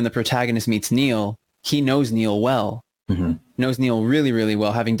point when the protagonist meets Neil, he knows Neil well. Knows Neil really, really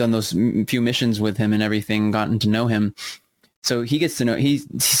well, having done those few missions with him and everything, gotten to know him. So he gets to know, he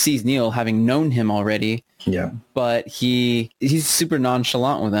sees Neil having known him already. Yeah. But he's super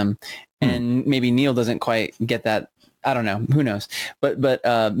nonchalant with him. And maybe Neil doesn't quite get that. I don't know. Who knows? But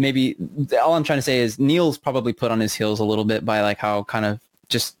maybe all I'm trying to say is Neil's probably put on his heels a little bit by like how kind of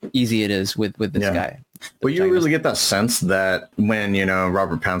just easy it is with this guy. Well, you really get that sense that when,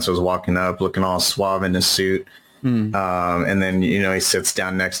 Robert Panther was walking up looking all suave in his suit, and then, he sits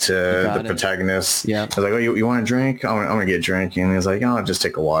down next to the protagonist. Yeah. I was like, oh, you want a drink? I'm going to get a drink. And he's like, oh, I'll just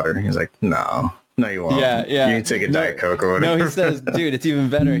take a water. He's like, no, you won't. Yeah. You can take a Diet Coke or whatever. No, he says, dude, it's even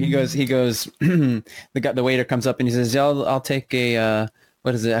better. He goes, the waiter comes up and he says, yeah, I'll take a,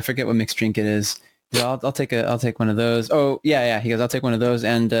 what is it? I forget what mixed drink it is. Yeah, I'll take one of those. Oh, yeah. He goes, I'll take one of those,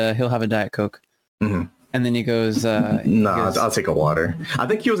 and he'll have a Diet Coke. Mm-hmm. And then he goes, I'll take a water. I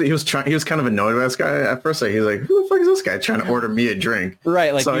think he was kind of annoyed by this guy at first. Like, he's like, who the fuck is this guy trying to order me a drink?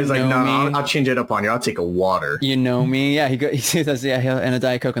 Right. Like, so he's like, no, I'll change it up on you. I'll take a water. You know me. Yeah. He says, yeah, and a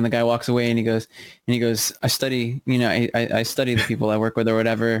Diet Coke. And the guy walks away and he goes, I study, I study the people I work with or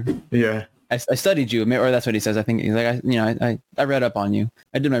whatever. Yeah. I studied you, or that's what he says. I think he's like, I read up on you.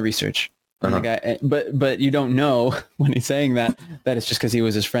 I did my research. And the guy, but you don't know when he's saying that it's just because he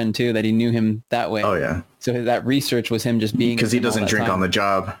was his friend too, that he knew him that way. Oh yeah. So that research was him just being, because he doesn't drink on the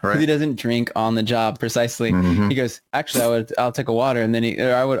job, right? He doesn't drink on the job, precisely. Mm-hmm. He goes, actually, I'll take a water, and then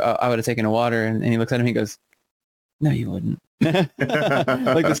I would have taken a water, and he looks at him, he goes, no, you wouldn't.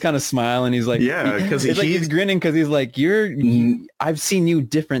 Like this kind of smile, and he's like, yeah, because he's grinning because he's like, I've seen you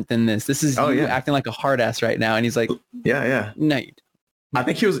different than this. This is you acting like a hard ass right now, and he's like, yeah, no, you don't. I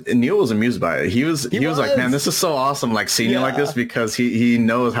think Neil was amused by it. He was like, man, this is so awesome, like seeing you like this, because he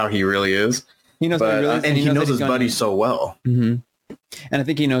knows how he really is. He knows how he really is, and he knows his buddy so well. Mm-hmm. And I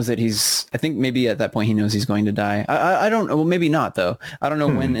think he knows that I think maybe at that point he knows he's going to die. I don't know. Well, maybe not though. I don't know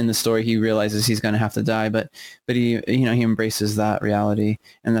when in the story he realizes he's going to have to die, but he, he embraces that reality.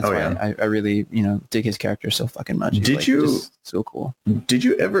 And that's why I really, dig his character so fucking much. He's so cool. Did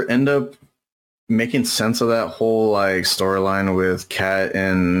you ever end up making sense of that whole like storyline with Kat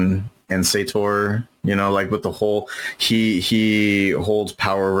and Sator, like with the whole he holds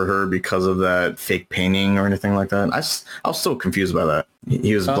power over her because of that fake painting or anything like that? I was so confused by that.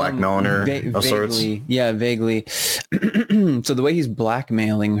 He was blackmailing her of sorts. Yeah, vaguely. So the way he's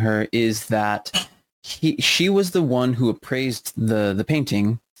blackmailing her is that she was the one who appraised the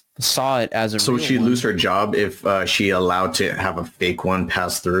painting, saw it as a so would she lose her job if she allowed to have a fake one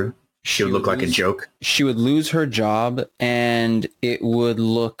pass through? She would look like a joke. She would lose her job, and it would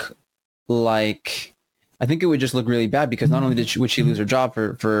look like I think it would just look really bad because not only would she lose her job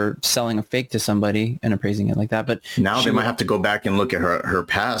for selling a fake to somebody and appraising it like that, but now they might have to go back and look at her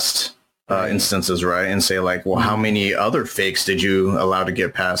past instances, right? And say like, well, how many other fakes did you allow to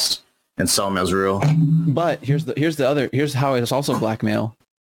get past and sell them as real? But here's how it's also blackmail.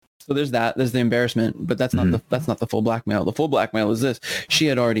 So there's the embarrassment, but that's not the full blackmail. The full blackmail is this: she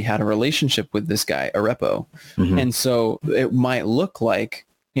had already had a relationship with this guy, Arepo, and so it might look like,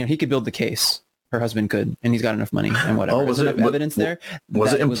 you know, he could build the case. Her husband could, and he's got enough money and whatever. Oh, was There's it enough evidence there?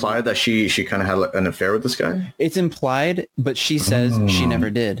 Was it implied that she kind of had like an affair with this guy? It's implied, but she says she never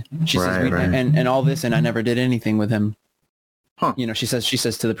did. She says, and all this, and I never did anything with him. Huh. You know, she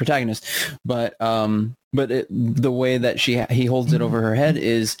says to the protagonist, but the way that he holds it over her head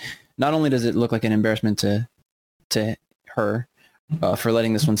is not only does it look like an embarrassment to her for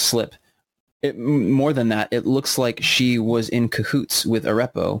letting this one slip. More than that, it looks like she was in cahoots with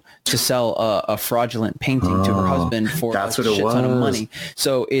Arepo to sell a fraudulent painting to her husband for a shit ton of money.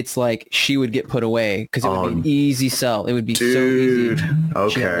 So it's like she would get put away because it would be an easy sell. It would be so easy.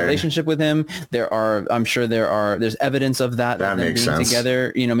 Okay. She had a relationship with him. There's evidence of that. That makes sense.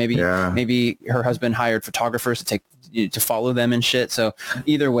 Together, you know, maybe her husband hired photographers to follow them and shit. So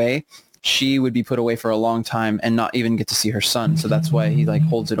either way, she would be put away for a long time and not even get to see her son. So that's why he like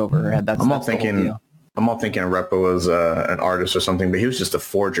holds it over her head. I'm all thinking Arepo was an artist or something, but he was just a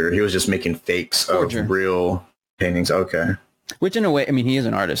forger. He was just making fakes of real paintings. Okay. Which in a way, I mean, he is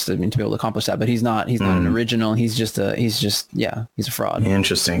an artist. I mean, to be able to accomplish that, but he's not an original. He's a fraud.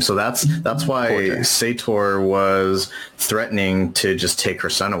 Interesting. So that's why Sator was threatening to just take her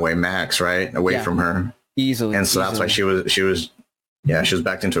son away, Max, right? Away from her. Easily. And so that's why she was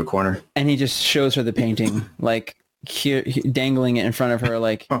backed into a corner. And he just shows her the painting, like here, dangling it in front of her,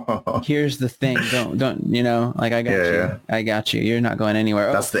 like, here's the thing. Don't, you know, like, I got you. Yeah. I got you. You're not going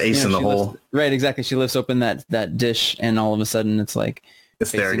anywhere. That's the ace in the hole. Right, exactly. She lifts open that dish, and all of a sudden it's like,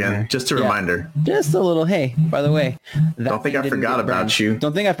 it's there again. Her. Just a reminder. Just a little, hey, by the way. Don't think I forgot about you.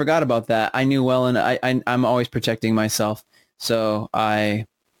 Don't think I forgot about that. I knew well, and I'm always protecting myself. So I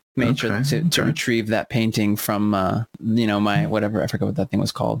made sure to retrieve that painting from, my, whatever, I forgot what that thing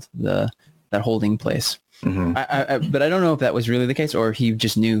was called, that holding place. Mm-hmm. But I don't know if that was really the case, or he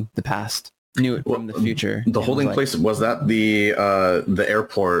just knew the past, knew it from the future. The holding place, was that the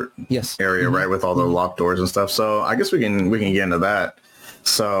airport area, right, with all the locked doors and stuff? So I guess we can get into that.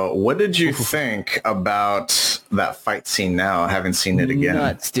 So what did you think about that fight scene now, having seen it again?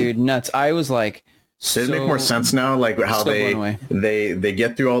 Nuts, dude, nuts. I was like, does it make more sense now, like how they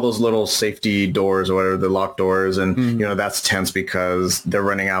get through all those little safety doors or whatever, the locked doors, and you know, that's tense because they're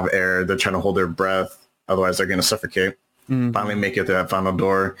running out of air, they're trying to hold their breath, otherwise they're going to suffocate. Finally make it to that final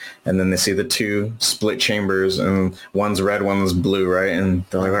door, and then they see the two split chambers, and one's red, one's blue, right? And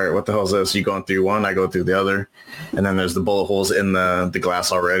they're like, all right, what the hell is this? You going through one, I go through the other, and then there's the bullet holes in the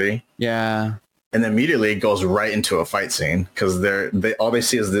glass already. Yeah. And then immediately it goes right into a fight scene because all they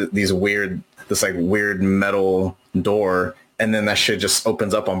see is this weird metal door, and then that shit just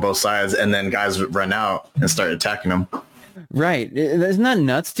opens up on both sides, and then guys run out and start attacking them. Right. Isn't that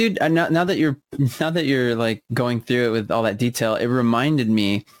nuts, dude? Now that you're like going through it with all that detail, it reminded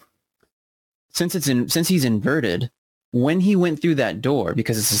me, since he's inverted, when he went through that door,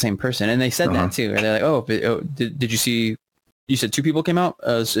 because it's the same person, and they said that too. They're like, oh, did you see? You said two people came out?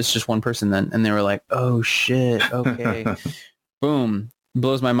 It's just one person then. And they were like, oh shit, okay. Boom.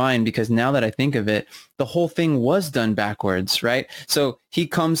 Blows my mind, because now that I think of it, the whole thing was done backwards, right? So he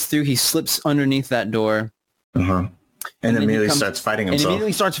comes through, he slips underneath that door. And then immediately starts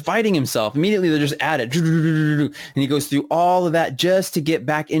fighting himself. Immediately they're just at it. And he goes through all of that just to get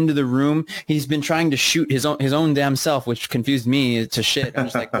back into the room. He's been trying to shoot his own damn self, which confused me to shit. I'm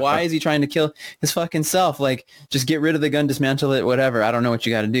just like, why is he trying to kill his fucking self? Like, just get rid of the gun, dismantle it, whatever. I don't know what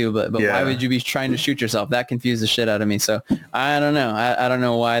you got to do, but why would you be trying to shoot yourself? That confused the shit out of me. So I don't know. I don't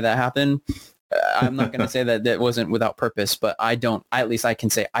know why that happened. I'm not going to say that wasn't without purpose, but at least I can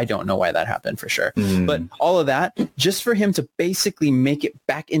say I don't know why that happened for sure. But all of that, just for him to basically make it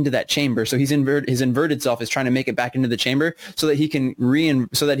back into that chamber. So his inverted self is trying to make it back into the chamber so that he can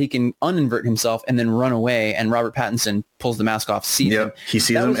uninvert himself and then run away. And Robert Pattinson pulls the mask off, sees him. He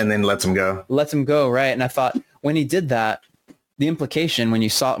sees him and then lets him go. Right. And I thought when he did that, the implication when I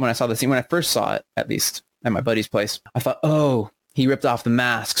saw the scene, when I first saw it, at least at my buddy's place, I thought, oh, he ripped off the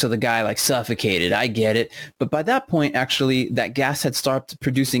mask, so the guy like suffocated. I get it. But by that point, actually, that gas had stopped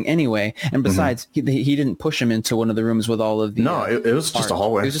producing anyway. And besides, he didn't push him into one of the rooms with all of the... No, it was just a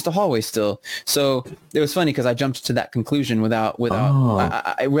hallway. It was just a hallway still. So it was funny because I jumped to that conclusion without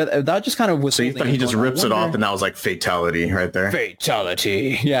just kind of... So you thought he just rips it off and that was like fatality right there?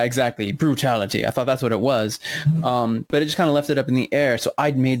 Fatality. Yeah, exactly. Brutality. I thought that's what it was. But it just kind of left it up in the air. So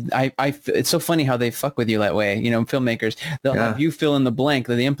it's so funny how they fuck with you that way. You know, filmmakers, they'll have you fill in the blank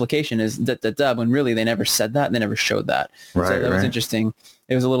that the implication is da when really they never said that. They never showed that. Right, so that was interesting.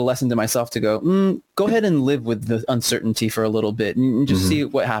 It was a little lesson to myself to go ahead and live with the uncertainty for a little bit and just see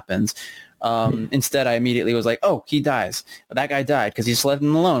what happens. Instead, I immediately was like, oh, he dies. That guy died because he just left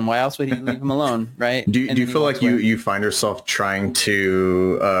him alone. Why else would he leave him alone? Right. Do you feel like you find yourself trying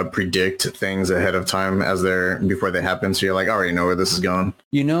to predict things ahead of time before they happen? So you're like, I already know where this is going.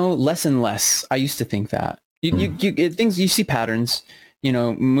 You know, less and less. I used to think that. You see patterns. You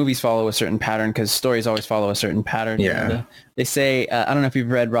know, movies follow a certain pattern because stories always follow a certain pattern. Yeah. And, they say, I don't know if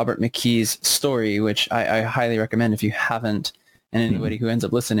you've read Robert McKee's Story, which I highly recommend if you haven't. And anybody who ends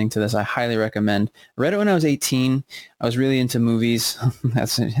up listening to this, I highly recommend. I read it when I was 18. I was really into movies.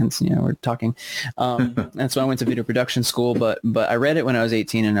 That's hence, we're talking. That's when I went to video production school. But I read it when I was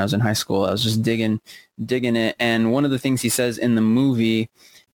 18 and I was in high school. I was just digging it. And one of the things he says in the movie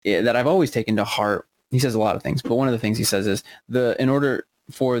that I've always taken to heart, he says a lot of things, but one of the things he says is in order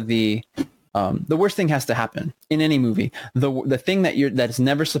for the worst thing has to happen in any movie. The thing that's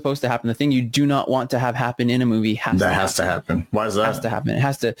never supposed to happen, the thing you do not want to have happen in a movie has to happen. Why is that? It has to happen. It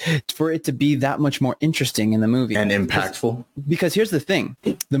has to, for it to be that much more interesting in the movie. And impactful. Because here's the thing.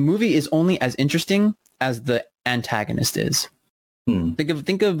 The movie is only as interesting as the antagonist is. Think of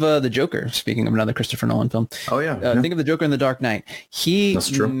the Joker, speaking of another Christopher Nolan film. Oh, yeah. Think of the Joker in The Dark Knight. That's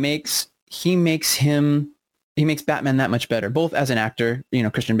true. He makes Batman that much better, both as an actor,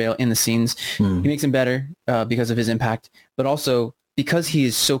 Christian Bale in the scenes. He makes him better because of his impact, but also because he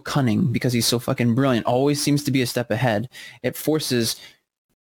is so cunning, because he's so fucking brilliant, always seems to be a step ahead. It forces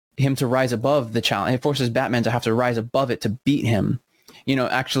him to rise above the challenge. It forces Batman to have to rise above it to beat him.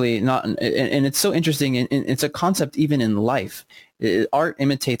 Actually not. And it's so interesting. And it's a concept even in life. Art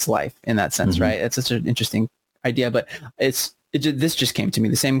imitates life in that sense, right? It's such an interesting idea, but this just came to me,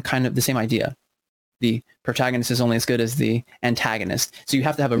 the same idea. The protagonist is only as good as the antagonist. So you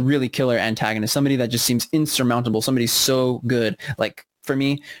have to have a really killer antagonist, somebody that just seems insurmountable, somebody so good. Like for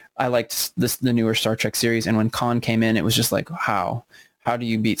me, I liked the newer Star Trek series, and when Khan came in, it was just like, how do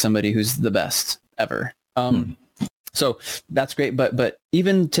you beat somebody who's the best ever? So that's great. But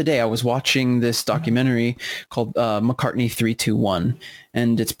even today, I was watching this documentary called McCartney 321,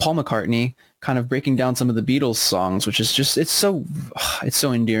 and it's Paul McCartney kind of breaking down some of the Beatles songs, which is just, it's so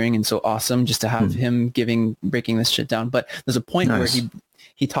endearing and so awesome just to have him breaking this shit down. But there's a point where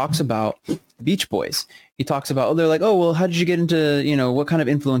he talks about Beach Boys. He talks about, they're like, well, how did you get into, what kind of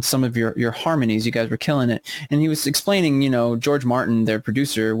influence some of your harmonies? You guys were killing it. And he was explaining, George Martin, their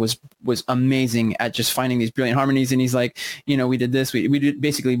producer, was amazing at just finding these brilliant harmonies. And he's like, we did this.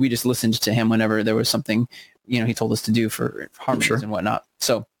 We just listened to him whenever there was something, he told us to do for harmonies and whatnot.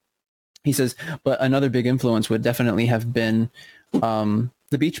 So he says, but another big influence would definitely have been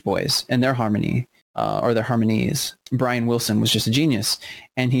the Beach Boys and their harmony. Or their harmonies. Brian Wilson was just a genius,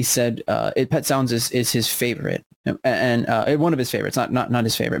 and he said Pet Sounds is his favorite, and one of his favorites, not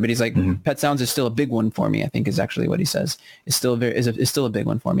his favorite, but he's like Pet Sounds is still a big one for me. I think is actually what he says. Is still a big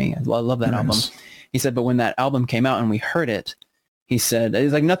one for me. I love that album. He said, but when that album came out and we heard it, he said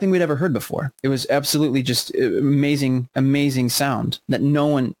it's like nothing we'd ever heard before. It was absolutely just amazing sound that no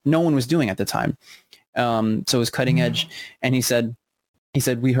one was doing at the time. So it was cutting edge, and he said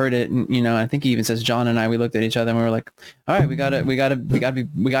we heard it, and I think he even says John and I, we looked at each other and we were like, all right, we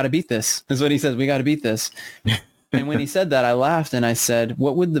gotta beat this. That's what he says. We gotta beat this. And when he said that, I laughed and I said,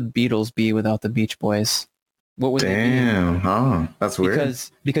 what would the Beatles be without the Beach Boys? What would they be? Damn. Oh, that's weird.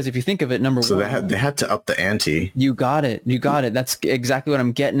 Because if you think of it, number one, so they had to up the ante. You got it. That's exactly what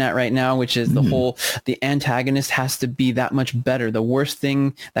I'm getting at right now, which is the antagonist has to be that much better. The worst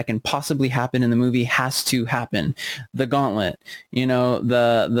thing that can possibly happen in the movie has to happen. The gauntlet,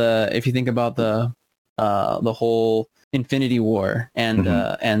 if you think about the whole Infinity War and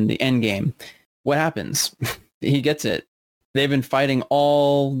the end game, what happens? He gets it. They've been fighting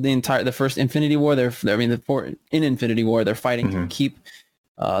the first Infinity War. In Infinity War, they're fighting to keep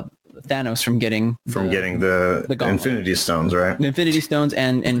Thanos from getting the gauntlet. Infinity Stones, right? The Infinity Stones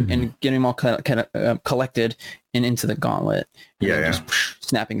and getting them all collected and into the gauntlet. And just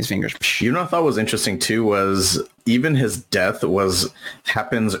snapping his fingers. You know what I thought was interesting too was even his death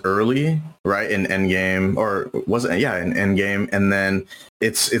happens early, right, in Endgame, or wasn't in Endgame, and then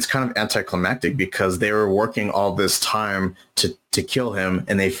it's kind of anticlimactic because they were working all this time to kill him,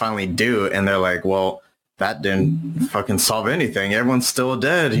 and they finally do, and they're like, well, that didn't fucking solve anything. Everyone's still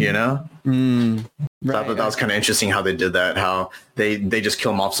dead, you know? Right. I thought that was kind of interesting how they did that, how they just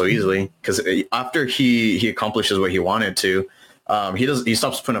kill him off so easily. Because after he accomplishes what he wanted to, he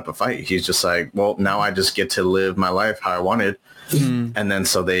stops putting up a fight. He's just like, well, now I just get to live my life how I wanted. And then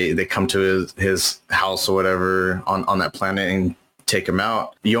so they come to his house or whatever on that planet and take him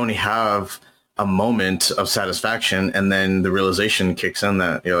out. You only have a moment of satisfaction, and then the realization kicks in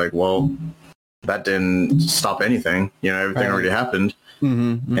that you're like, well, that didn't stop anything. You know, everything already happened.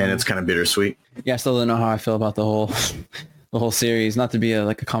 And it's kind of bittersweet. Yeah, I still don't know how I feel about the whole series. Not to be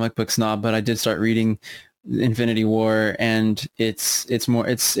a comic book snob, but I did start reading Infinity War, and it's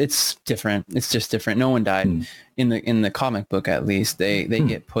different. It's just different. No one died in the comic book, at least. They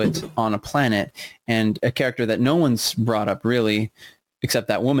get put on a planet, and a character that no one's brought up really, except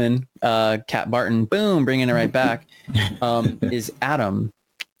that woman, Kat Barton. Boom, bringing it right back. Is Adam.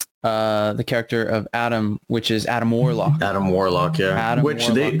 The character of Adam, which is Adam Warlock. Which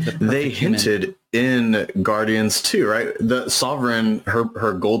they hinted in Guardians too, right? The Sovereign,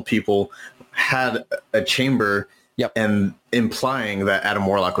 her gold people had a chamber, and implying that Adam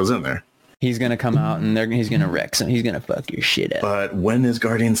Warlock was in there. He's gonna come out and he's gonna wreck some. He's gonna fuck your shit up. But when is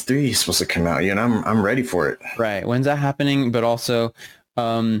Guardians 3 supposed to come out? You know, I'm ready for it. Right. When's that happening? But also,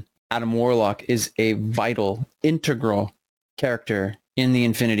 Adam Warlock is a vital, integral character in the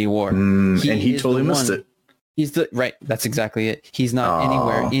Infinity War. And he totally missed it. He's that's exactly it. He's not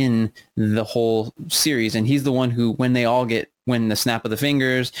anywhere in the whole series, and he's the one who, when the snap of the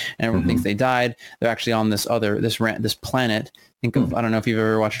fingers and everyone thinks they died, they're actually on this planet. Think of, I don't know if you've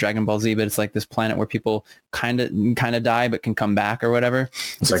ever watched Dragon Ball Z, but it's like this planet where people kind of die but can come back or whatever.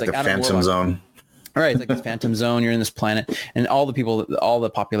 It's like the Phantom Zone. All right, it's like this Phantom Zone. You're in this planet, and all the people, all the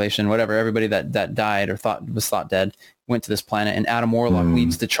population, whatever, everybody that died or was thought dead went to this planet, and Adam Warlock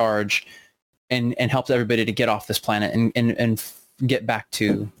leads the charge and helps everybody to get off this planet and get back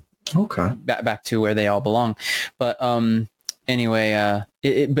to back to where they all belong. But anyway,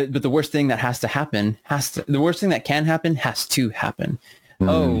 but the worst thing that has to happen the worst thing that can happen has to happen.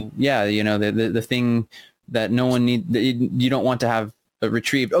 Oh yeah, you know, the thing that no one you don't want to have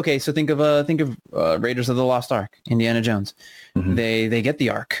retrieved. Okay, so think of Raiders of the Lost Ark, Indiana Jones. They get the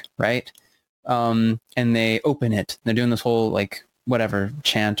Ark, right? And they open it. They're doing this whole whatever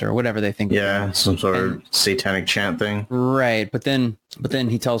chant or whatever they think. Yeah, some sort of satanic chant thing. Right, but then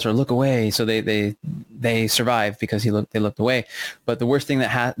he tells her, look away. So they survive because they looked away. But the worst thing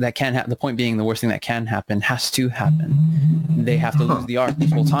that can happen, the point being, the worst thing that can happen has to happen. They have to lose the Ark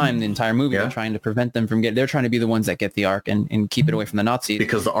this whole time. The entire movie, they're trying to prevent them from they're trying to be the ones that get the Ark and keep it away from the Nazis.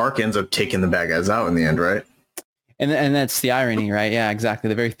 Because the Ark ends up taking the bad guys out in the end, right? And that's the irony, right? Yeah, exactly.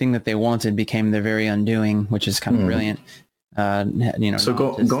 The very thing that they wanted became their very undoing, which is kind of brilliant. You know, so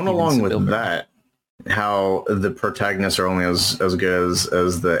going along with that, how the protagonists are only as good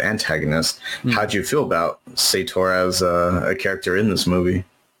as the antagonists. How'd you feel about Sator as a character in this movie?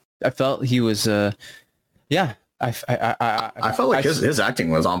 I felt he was I felt like his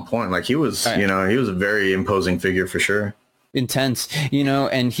acting was on point. Like he was, you know, he was a very imposing figure for sure. Intense, you know,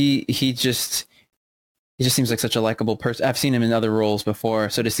 and he just seems like such a likable person. I've seen him in other roles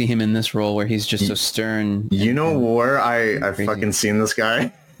before, so to see him in this role where he's just so stern. You know where I've fucking seen this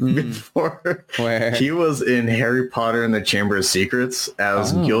guy before? Where? He was in Harry Potter and the Chamber of Secrets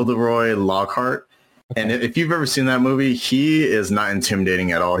as Gilderoy Lockhart. Okay. And if you've ever seen that movie, he is not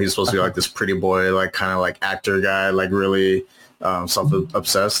intimidating at all. He's supposed to be like this pretty boy, like kind of like actor guy, like really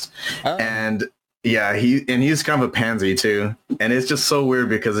self-obsessed. And yeah, he's kind of a pansy too. And it's just so weird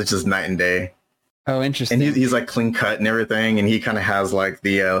because it's just night and day. Oh, interesting. And he's like clean cut and everything, and he kind of has like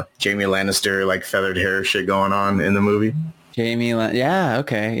the Jamie Lannister like feathered hair shit going on in the movie. Yeah,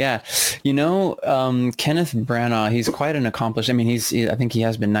 okay, yeah. You know, Kenneth Branagh, he's quite an accomplished. I mean, I think he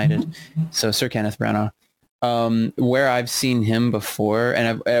has been knighted. So Sir Kenneth Branagh. Where I've seen him before,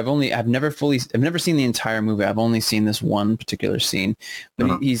 and I've never seen the entire movie. I've only seen this one particular scene,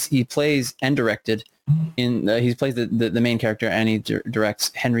 but he plays and directed. He plays the main character, and he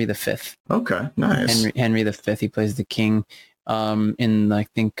directs Henry V. Okay, nice. Henry V. He plays the king. In I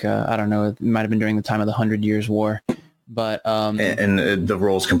think I don't know, it might have been during the time of the 100 Years' War, But and the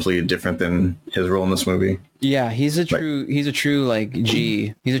role is completely different than his role in this movie. yeah, he's a true like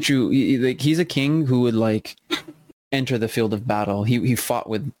G. He's a true he's a king who would like enter the field of battle. He fought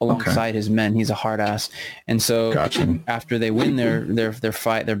with alongside his men. He's a hard ass. And so after they win their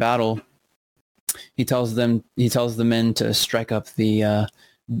fight, their battle, he tells the men to strike up the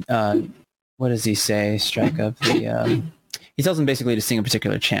what does he say? Strike up the he tells them basically to sing a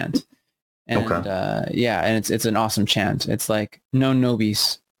particular chant. And and it's an awesome chant. It's like non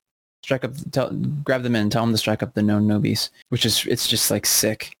nobis. Strike up, grab the men, tell them to strike up the non nobis, which is, it's just like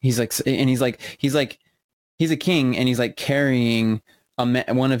sick. He's a king, and he's like carrying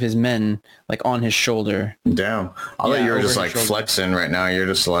one of his men like on his shoulder. Damn, I thought you were just like flexing right now. You're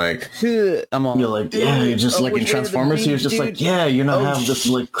just like, I'm all, you're like, yeah, you're just like in Transformers. You're just like, yeah, you know, have this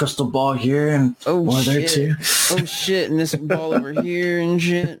like crystal ball here and one there too. Oh shit, and this ball over here and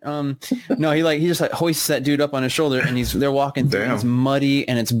shit. No, he just like hoists that dude up on his shoulder, and they're walking through. And it's muddy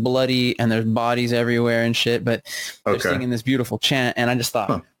and it's bloody, and there's bodies everywhere and shit. But they're singing this beautiful chant, and I just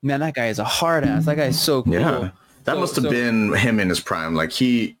thought, man, that guy is a hard ass. That guy is so cool. Yeah. That must have been him in his prime. Like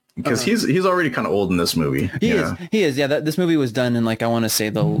because he's already kind of old in this movie. He is. Yeah. This movie was done in like, I want to say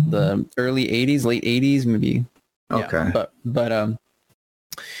the early 80s, late 80s, maybe. Okay. Yeah, but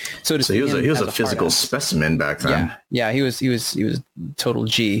so he was a physical specimen back then. Yeah. He was total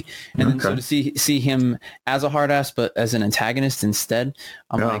G. And then so to see him as a hard ass, but as an antagonist instead,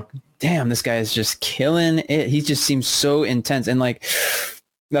 I'm like, damn, this guy is just killing it. He just seems so intense. And like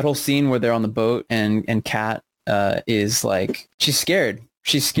that whole scene where they're on the boat and Kat is like, she's scared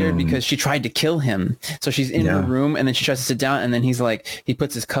because she tried to kill him, so she's in her room, and then she tries to sit down, and then he's like, he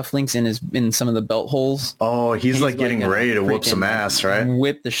puts his cufflinks in some of the belt holes. He's like getting ready to whoop some ass, right?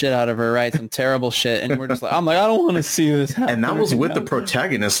 Whip the shit out of her, right? Some terrible shit. And we're just like, I'm like, I don't want to see this happen. And that was with the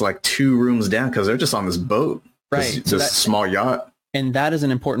protagonist like 2 rooms down, because they're just on this boat, right? This small yacht. And that is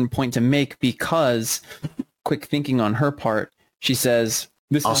an important point to make, because quick thinking on her part, she says,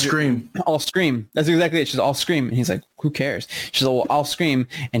 I'll scream. I'll scream. That's exactly it. She's all scream. And he's like, who cares? She's like, well, I'll scream.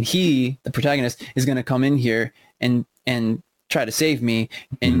 And he, the protagonist, is going to come in here and try to save me.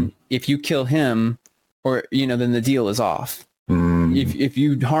 And if you kill him, or, you know, then the deal is off. If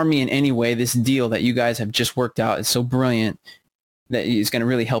you harm me in any way, this deal that you guys have just worked out is so brilliant that it's going to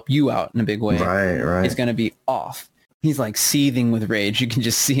really help you out in a big way. Right. It's going to be off. He's like seething with rage. You can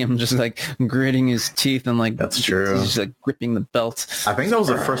just see him just like gritting his teeth, and like, that's true. He's just like gripping the belt. I think that was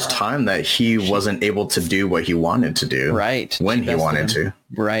the first time that he wasn't able to do what he wanted to do. Right. When he wanted to.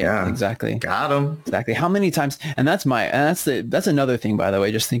 Right. Yeah. Exactly. Got him. Exactly. How many times? And that's another thing, by the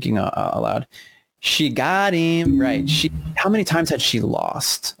way, just thinking aloud. She got him. Right. How many times had she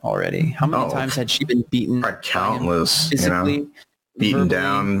lost already? How many times had she been beaten? Countless. Physically. You know? Beaten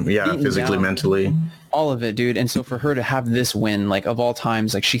down. Yeah. Physically, mentally. All of it, dude. And so for her to have this win, like, of all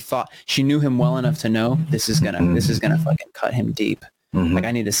times, like, she knew him well enough to know this is gonna fucking cut him deep. Like,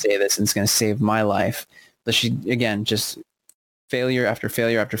 I need to say this, and it's gonna save my life. But she, again, just failure after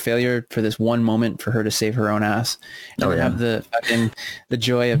failure after failure for this one moment for her to save her own ass, and have the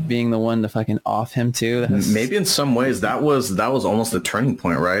joy of being the one to fucking off him too. Maybe in some ways that was almost the turning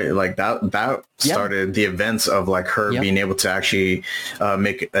point, right? Like that started the events of like her being able to actually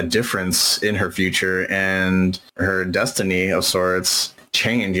make a difference in her future, and her destiny of sorts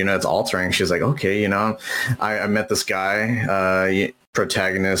change. You know, it's altering. She's like, okay, you know, I met this guy,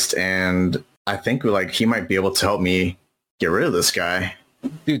 protagonist, and I think like he might be able to help me get rid of this guy.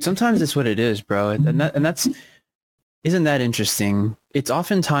 Dude, sometimes that's what it is, bro. And that's, isn't that interesting? It's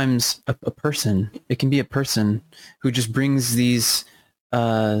oftentimes a person. It can be a person who just brings these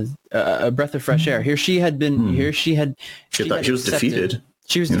a breath of fresh air. She thought she was defeated.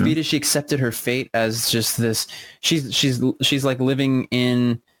 She was defeated. She accepted her fate as just this. She's like living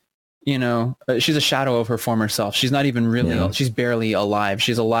in, you know, she's a shadow of her former self. She's not even really, she's barely alive.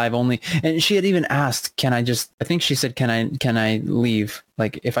 She's alive only. And she had even asked, I think she said, can I leave?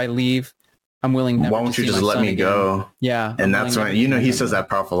 Like, if I leave, I'm willing never Why won't you just let me go? Yeah. And that's when, you know, he says that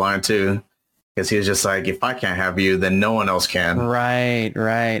powerful line too. Because he was just like, if I can't have you, then no one else can. Right.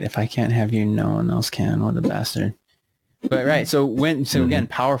 If I can't have you, no one else can. What a bastard. But right. So again,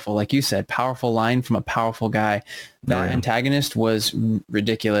 powerful, like you said, powerful line from a powerful guy. That antagonist was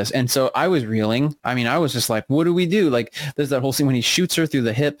ridiculous. And so I was reeling. I mean, I was just like, what do we do? Like, there's that whole scene when he shoots her through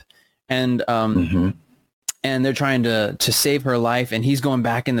the hip, and and they're trying to save her life, and he's going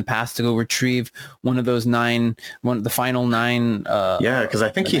back in the past to go retrieve one of the final 9. Because I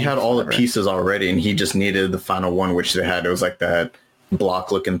think he had all the pieces already, and he just needed the final one, which they had. It was like that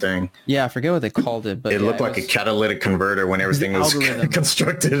block looking thing. Yeah, I forget what they called it, but It looked like a catalytic converter when everything was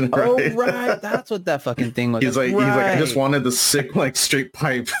constructed. Right? Oh, right. That's what that fucking thing was. He's like, I just wanted the sick, like, straight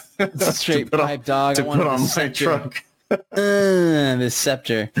pipe. Straight pipe, dog. To put on my truck. This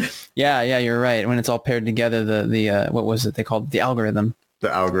scepter. Yeah, you're right. When it's all paired together, the what was it they called? The algorithm.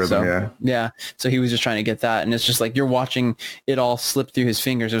 The algorithm, yeah. So he was just trying to get that, and it's just like you're watching it all slip through his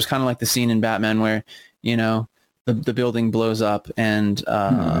fingers. It was kind of like the scene in Batman where, you know, the building blows up and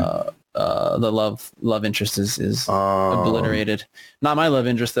the love interest is obliterated. Not my love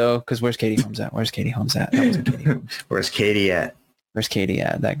interest though, because where's Katie Holmes at? That wasn't Katie Holmes. Where's Katie at? Where's Katie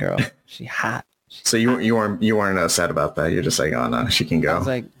at? That girl. She hot. So you weren't sad about that. You're just like, oh no, she can go. I was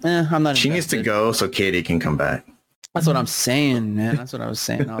like, I'm not. She needs to go so Katie can come back. That's what I'm saying, man. That's what I was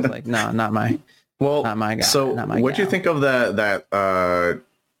saying. I was like, no, not my guy. So what do you think of that?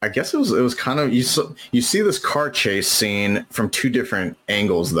 I guess it was kind of, you see this car chase scene from two different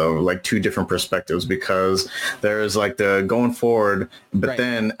angles though, like two different perspectives, because there's like the going forward, but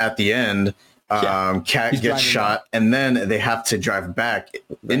then at the end, Cat gets shot and then they have to drive back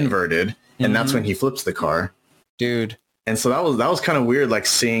inverted, and that's when he flips the car. Dude. And so that was kind of weird, like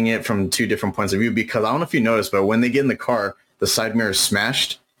seeing it from two different points of view, because I don't know if you noticed, but when they get in the car, the side mirror is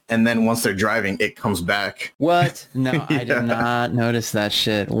smashed. And then once they're driving, it comes back. What? No, I did not notice that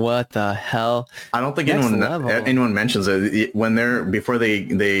shit. What the hell? I don't think anyone mentions it when before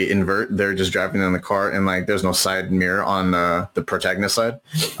they invert. They're just driving in the car, and like there's no side mirror on the protagonist side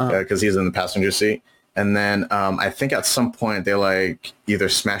because he's in the passenger seat. And then I think at some point they like either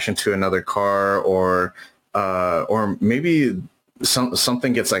smash into another car or maybe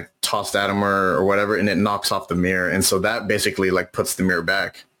something gets like tossed at him or whatever, and it knocks off the mirror, and so that basically like puts the mirror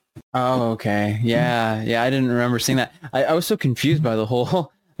back. Oh, okay. Yeah. I didn't remember seeing that. I was so confused by that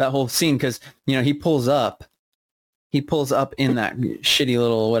whole scene because, you know, he pulls up in that shitty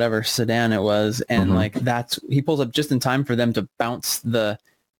little whatever sedan it was, and like he pulls up just in time for them to bounce that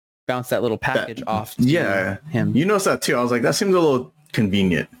little package off him. You noticed that too. I was like, that seems a little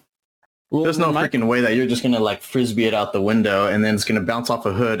convenient. Well, there's no freaking way that you're just gonna like frisbee it out the window and then it's gonna bounce off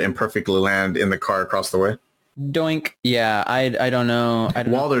a hood and perfectly land in the car across the way. Doink. Yeah, I don't know.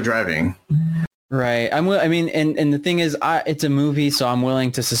 While they're driving. Right. I mean, and the thing is, it's a movie, so I'm willing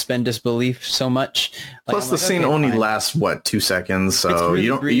to suspend disbelief so much. Plus, the scene only lasts 2 seconds, so really you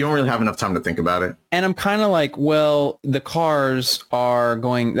don't really have enough time to think about it. And I'm kind of like, well, the cars are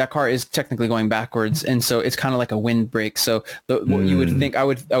going. That car is technically going backwards, and so it's kind of like a windbreak. So what you would think, I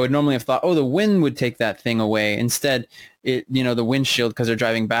would normally have thought, oh, the wind would take that thing away. Instead, the windshield, because they're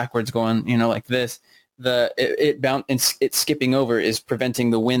driving backwards, going, like this. It's skipping over is preventing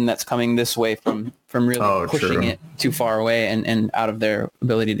the wind that's coming this way from really pushing it too far away and out of their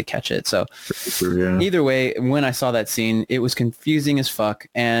ability to catch it. So either way, when I saw that scene, it was confusing as fuck.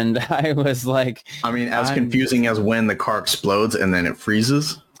 And I was like, I mean, confusing as when the car explodes and then it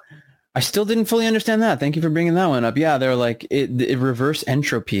freezes. I still didn't fully understand that. Thank you for bringing that one up. Yeah, they're like, it reverse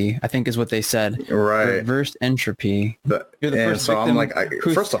entropy, I think is what they said. Right. Reverse entropy. So I'm like,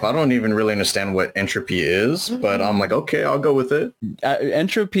 first off, I don't even really understand what entropy is, but I'm like, okay, I'll go with it.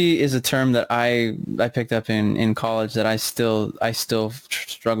 Entropy is a term that I picked up in college that I still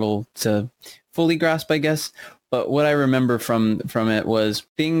struggle to fully grasp, I guess. But what I remember from it was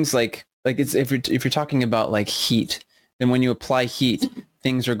things like it's if you're talking about like heat, then when you apply heat,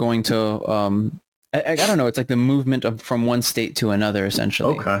 things are going to, I don't know, it's like the movement from one state to another,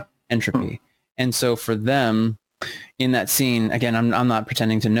 essentially. Okay. Entropy. And so for them, in that scene, again, I'm not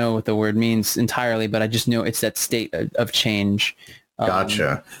pretending to know what the word means entirely, but I just know it's that state of change.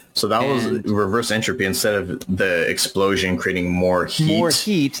 Gotcha. So that was reverse entropy. Instead of the explosion creating more heat. More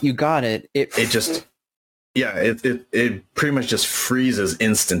heat, you got it. It just... Yeah, it pretty much just freezes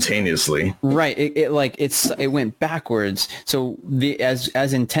instantaneously. Right. It went backwards. So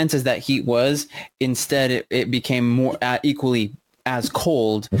as intense as that heat was, instead it became more equally as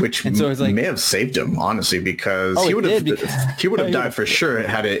cold, which may have saved him, honestly, because he would have died for sure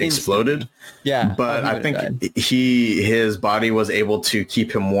had it exploded. Yeah, but I think his body was able to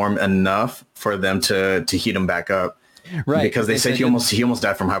keep him warm enough for them to heat him back up. Right, because they said he almost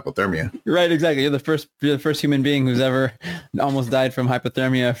died from hypothermia. Right, exactly. You're the first human being who's ever almost died from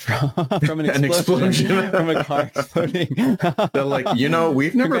hypothermia from an explosion from a car exploding. They're like,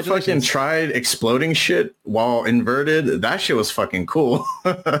 we've never fucking tried exploding shit while inverted. That shit was fucking cool,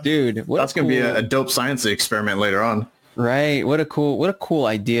 dude. That's gonna be a dope science experiment later on. Right. What a cool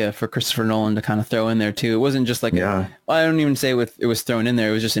idea for Christopher Nolan to kind of throw in there too. It wasn't just like Yeah. I don't even say it was thrown in there.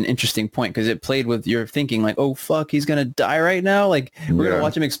 It was just an interesting point because it played with your thinking like, oh fuck, he's gonna die right now. Like we're gonna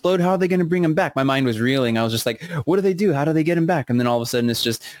watch him explode. How are they gonna bring him back? My mind was reeling. I was just like, what do they do? How do they get him back? And then all of a sudden it's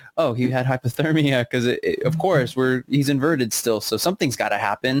just, oh, he had hypothermia because of course he's inverted still. So something's got to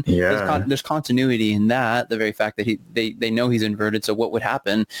happen. Yeah. There's continuity in that. The very fact that they know he's inverted. So what would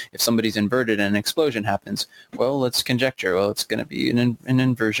happen if somebody's inverted and an explosion happens? Well, let's conjecture. Well, it's going to be an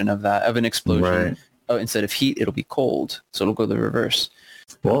inversion of an explosion. Right. Oh, instead of heat, it'll be cold. So it'll go the reverse.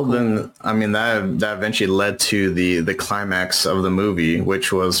 Well, then, I mean, that eventually led to the climax of the movie,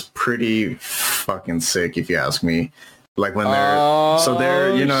 which was pretty fucking sick, if you ask me. Like when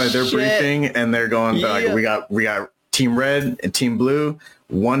they're briefing and they're going, like, we got Team Red and Team Blue.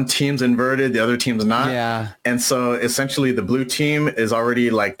 One team's inverted, the other team's not. Yeah. And so essentially the blue team is already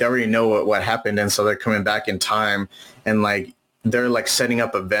like, they already know what happened. And so they're coming back in time and like, they're like setting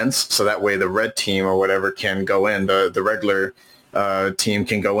up events. So that way the red team or whatever can go in, the regular team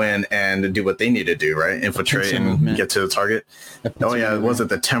can go in and do what they need to do, right? Infiltrate and get to the target. Oh yeah. Was it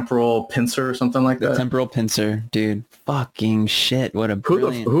the temporal pincer or something like that? The temporal pincer, dude. Fucking shit. What a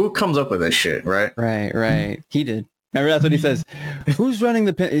brilliant... Who comes up with this shit, right? Right. He did. Remember, that's what he says. Who's running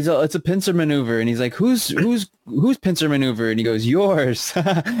the pin? It's a pincer maneuver, and he's like, "Who's pincer maneuver?" And he goes, "Yours."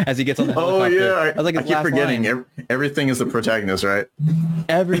 As he gets on the helicopter. Oh yeah, I was like, I keep forgetting. Everything is the protagonist, right?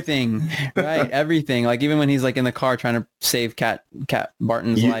 Everything, right? Everything. Like even when he's like in the car trying to save Cat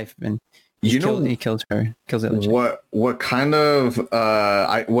Barton's life, and he kills her, kills the other chick. What kind of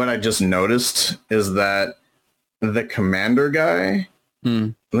what I just noticed is that the commander guy.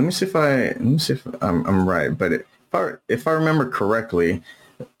 Let me see if I'm right, but if I remember correctly,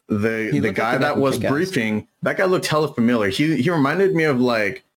 the guy that was briefing, that guy looked hella familiar. He reminded me of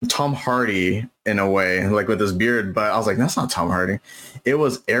like Tom Hardy in a way, like with his beard, but I was like, that's not Tom Hardy. It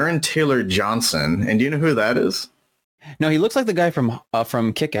was Aaron Taylor Johnson. And do you know who that is? No, he looks like the guy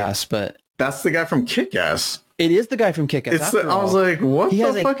from Kick-Ass, but that's the guy from Kick-Ass. It is the guy from Kick-Ass. I was like, what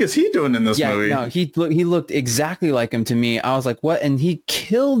the fuck is he doing in this movie? No, he looked exactly like him to me. I was like, what? And he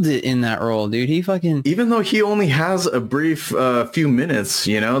killed it in that role, dude. He fucking... Even though he only has a brief few minutes,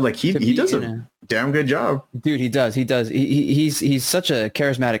 you know, like he does a damn good job. Dude, he does. He's such a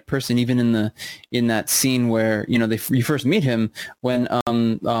charismatic person, even in that scene where, you know, you first meet him when,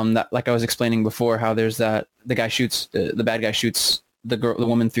 that, like I was explaining before, how there's the guy shoots, the bad guy shoots the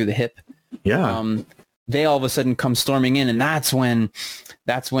woman through the hip. Yeah. They all of a sudden come storming in, and that's when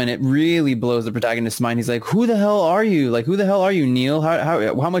it really blows the protagonist's mind. He's like, "Who the hell are you? Like, who the hell are you, Neil?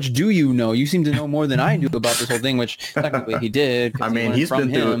 How much do you know? You seem to know more than I do about this whole thing." Which technically he did. I mean,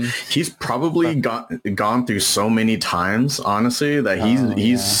 he's probably gone through so many times, honestly, that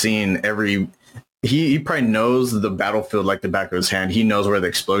he's seen every. He probably knows the battlefield like the back of his hand. He knows where the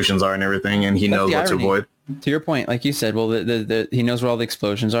explosions are and everything, and he knows what to avoid. To your point, like you said, well, he knows where all the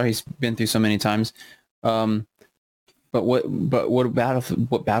explosions are. He's been through so many times. But what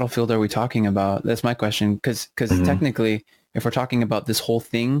battlefield are we talking about? That's my question. Because technically, if we're talking about this whole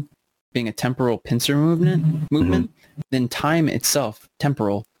thing being a temporal pincer movement, then time itself,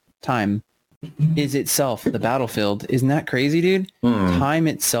 temporal time, is itself the battlefield. Isn't that crazy, dude? Time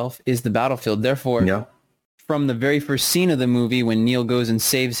itself is the battlefield. Therefore, from the very first scene of the movie when Neil goes and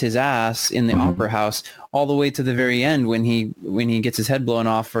saves his ass in the opera house, all the way to the very end when he gets his head blown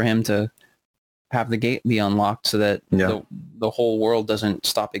off for him to have the gate be unlocked so that the whole world doesn't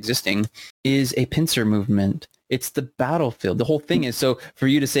stop existing, is a pincer movement. It's the battlefield. The whole thing is, so for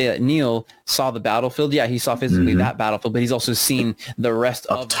you to say that Neil saw the battlefield, yeah, he saw physically that battlefield, but he's also seen the rest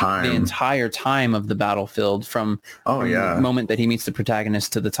of time. The entire time of the battlefield from the moment that he meets the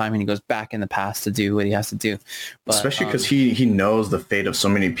protagonist to the time when he goes back in the past to do what he has to do. But, especially because he knows the fate of so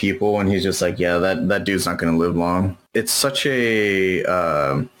many people, and he's just like, yeah, that dude's not going to live long. It's such a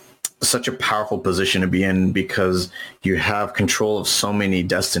powerful position to be in because you have control of so many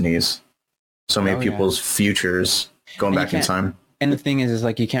destinies, so many people's futures going back in time. And the thing is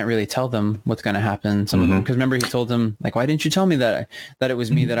like, you can't really tell them what's going to happen. Some of them, because remember he told them like, why didn't you tell me that it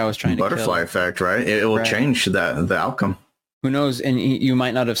was me that I was trying to kill? Butterfly effect, right? It will change the outcome. Who knows? And you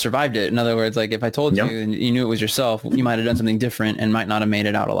might not have survived it. In other words, like if I told you and you knew it was yourself, you might have done something different and might not have made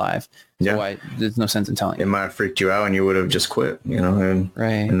it out alive. So there's no sense in telling you. It might have freaked you out and you would have just quit, you know,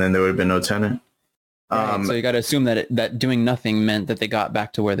 and then there would have been no tenant. So you got to assume that doing nothing meant that they got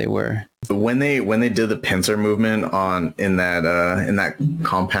back to where they were. When they did the pincer movement in that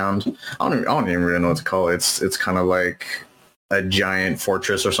compound, I don't even really know what to call it. It's kind of like a giant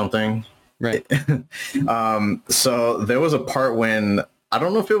fortress or something. Right. So there was a part when I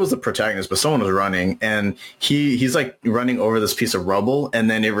don't know if it was the protagonist, but someone was running, and he's like running over this piece of rubble, and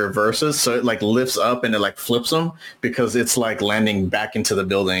then it reverses, so it like lifts up and it like flips him because it's like landing back into the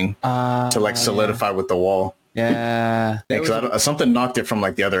building to like solidify with the wall. Yeah, because something knocked it from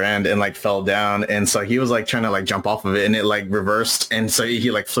like the other end and like fell down, and so he was like trying to like jump off of it, and it like reversed, and so he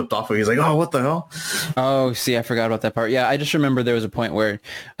like flipped off of it. He's like, oh, what the hell? Oh, see, I forgot about that part. Yeah, I just remember there was a point where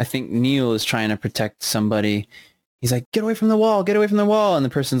I think Neil is trying to protect somebody. He's like, get away from the wall, get away from the wall, and the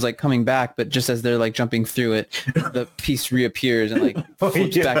person's like coming back, but just as they're like jumping through it, the piece reappears and like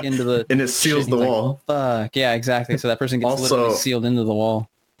flips back into the and it seals the wall. Like, fuck yeah, exactly. So that person gets literally sealed into the wall.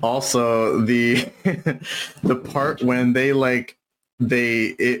 Also, the part when they like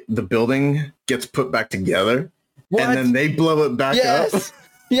the building gets put back together, and then they blow it back up.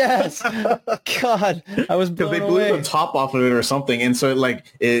 Yes. God, I was blown because they blew away. the top off of it or something, and so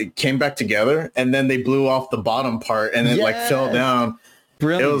it came back together, and then they blew off the bottom part, and it like fell down.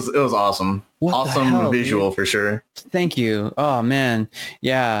 Brilliant. It was awesome. What awesome the hell, visual, dude? for sure. Thank you. Oh man,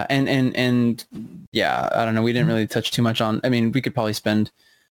 yeah, and yeah, I don't know. We didn't really touch too much on. I mean, we could probably spend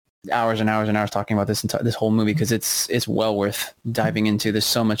hours and hours and hours talking about this whole movie because it's well worth diving into. There's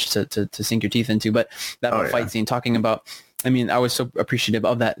so much to sink your teeth into. But that whole fight scene, talking about, I mean, I was so appreciative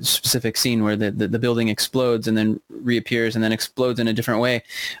of that specific scene where the building explodes and then reappears and then explodes in a different way.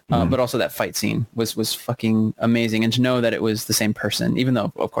 But also that fight scene was fucking amazing. And to know that it was the same person, even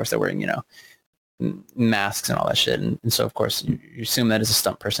though, of course, they're wearing, masks and all that shit. And so, of course, you assume that is a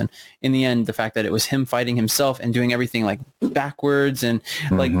stunt person. In the end, the fact that it was him fighting himself and doing everything like backwards and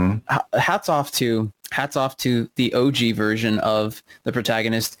like hats off to the OG version of the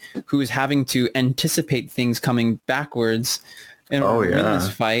protagonist who is having to anticipate things coming backwards in order to win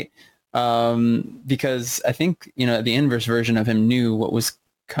this fight. Because I think, the inverse version of him knew what was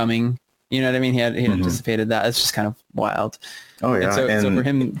coming. You know what I mean? He had anticipated that. It's just kind of wild. Oh yeah. And so for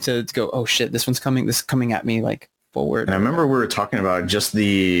him to go, oh shit, this is coming at me like forward. And I remember we were talking about just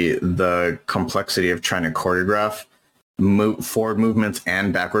the complexity of trying to choreograph forward movements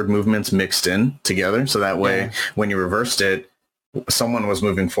and backward movements mixed in together. So that way, when you reversed it, someone was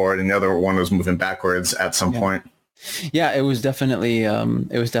moving forward and the other one was moving backwards at some point. Yeah, it was definitely,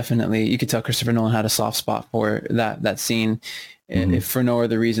 you could tell Christopher Nolan had a soft spot for that scene. If for no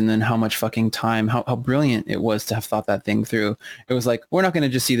other reason than how much fucking time, how brilliant it was to have thought that thing through. It was like, we're not going to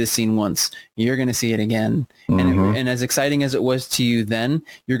just see this scene once. You're going to see it again. And as exciting as it was to you then,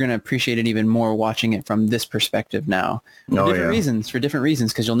 you're going to appreciate it even more watching it from this perspective now. For different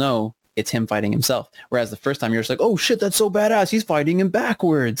reasons, because you'll know it's him fighting himself. Whereas the first time you're just like, oh shit, that's so badass. He's fighting him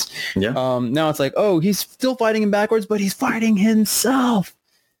backwards. Yeah. Now it's like, oh, he's still fighting him backwards, but he's fighting himself.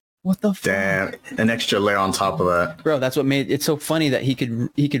 What the fuck? Damn, an extra layer on top of that. Bro, that's what made it so funny that he could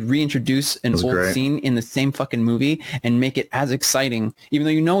reintroduce an old scene in the same fucking movie and make it as exciting, even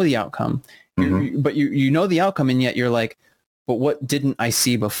though you know the outcome. But you know the outcome, and yet you're like, but what didn't I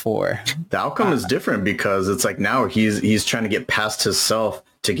see before? The outcome is different because it's like now he's trying to get past himself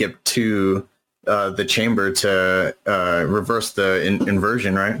to get to the chamber to reverse the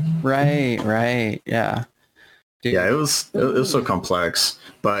inversion, right? Right, yeah. Dude. Yeah, it was so complex.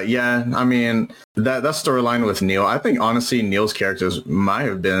 But yeah, I mean, that storyline with Neil, I think honestly Neil's characters might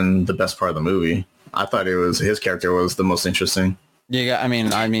have been the best part of the movie. I thought his character was the most interesting. Yeah, I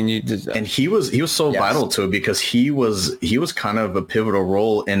mean, you just, and he was so vital to it because he was kind of a pivotal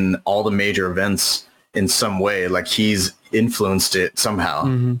role in all the major events in some way. Like he's influenced it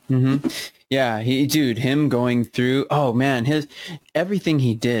somehow. Yeah, him going through. Oh man, everything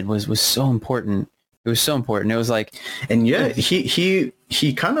he did was so important. It was so important. It was like, and yet he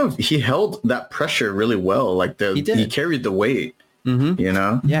held that pressure really well. Like he carried the weight,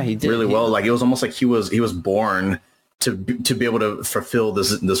 Yeah, he did really well. Like it was almost like he was born to be able to fulfill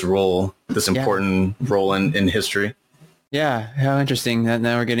this role, this important role in history. Yeah, how interesting.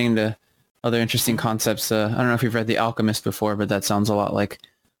 Now we're getting into other interesting concepts. I don't know if you've read The Alchemist before, but that sounds a lot like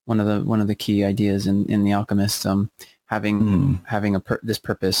one of the key ideas in The Alchemist. Having this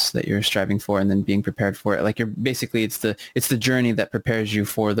purpose that you're striving for and then being prepared for it. Like it's the journey that prepares you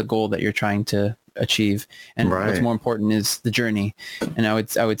for the goal that you're trying to achieve. And what's more important is the journey. And I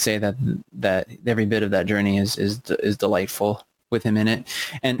would say that every bit of that journey is delightful with him in it.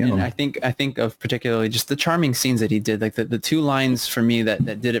 And I think of particularly just the charming scenes that he did, like the two lines for me that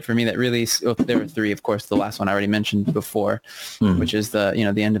did it for me that really, there were three, of course, the last one I already mentioned before, which is the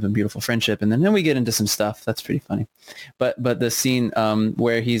end of a beautiful friendship. And then we get into some stuff that's pretty funny. But the scene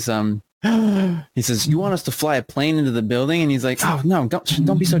where he's he says, you want us to fly a plane into the building? And he's like, oh no,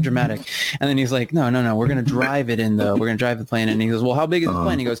 don't be so dramatic. And then he's like, no, we're going to drive it in though. We're going to drive the plane. And he goes, well, how big is the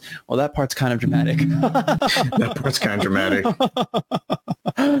plane? He goes, well, that part's kind of dramatic. That part's kind of dramatic.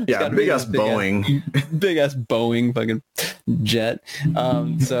 Yeah, big ass Boeing. Big ass Boeing fucking jet.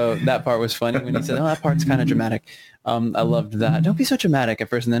 So that part was funny when he said, "Oh, that part's kind of dramatic." I loved that. Don't be so dramatic at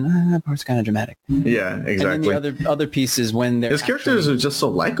first, and then that part's kind of dramatic. Yeah, exactly. And then the other pieces when they're his characters are just so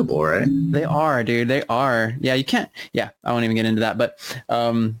likable, right? They are, dude. They are. Yeah, you can't. Yeah, I won't even get into that, but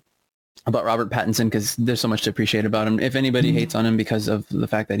about Robert Pattinson because there's so much to appreciate about him. If anybody hates on him because of the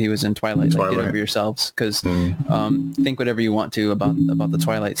fact that he was in Twilight, like, get over yourselves. Because think whatever you want to about the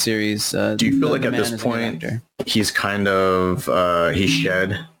Twilight series. Do you feel like at this point he's kind of he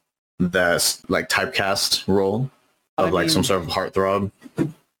shed that like typecast role of like some sort of heartthrob?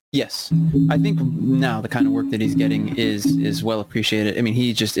 Yes, I think now the kind of work that he's getting is well appreciated. I mean,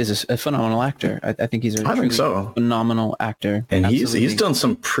 he just is a phenomenal actor. I think he's phenomenal actor, and he's done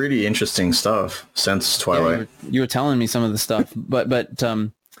some pretty interesting stuff since Twilight. Yeah, you were telling me some of the stuff, but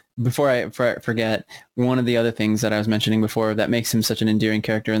before I forget, one of the other things that I was mentioning before that makes him such an endearing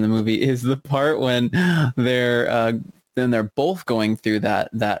character in the movie is the part when they're both going through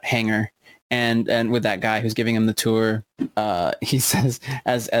that hangar. And with that guy who's giving him the tour, he says,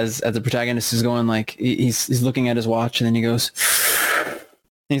 as the protagonist is going, like he's looking at his watch, and then he goes, and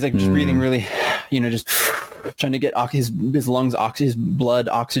he's like just breathing really, just trying to get his lungs, his blood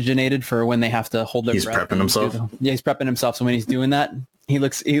oxygenated for when they have to hold their breath. He's prepping himself. He's prepping himself. So when he's doing that,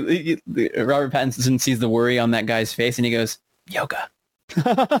 Robert Pattinson sees the worry on that guy's face, and he goes, "Yoga."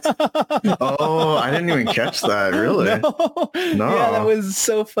 Oh, I didn't even catch that. Really? No. Yeah, that was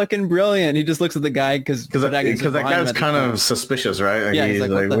so fucking brilliant. He just looks at the guy because that guy was kind of suspicious, right? Like, yeah, he's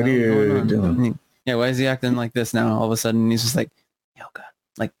like, "What are you doing? Yeah, why is he acting like this now? All of a sudden, he's just like yoga,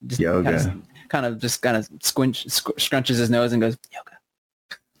 like just yoga, kind of scrunches his nose and goes yoga.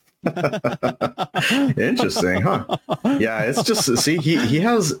 Interesting, huh? Yeah, it's just he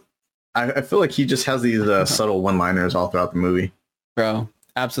has. I feel like he just has these subtle one-liners all throughout the movie. Bro,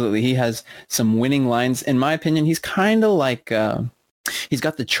 absolutely. He has some winning lines. In my opinion, he's kind of like, he's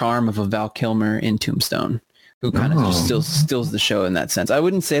got the charm of a Val Kilmer in Tombstone, who kind of just steals the show in that sense. I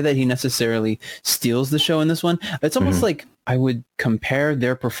wouldn't say that he necessarily steals the show in this one. It's almost like I would compare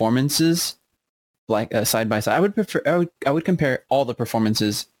their performances like side by side. I would compare all the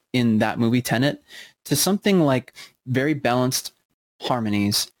performances in that movie Tenet to something like very balanced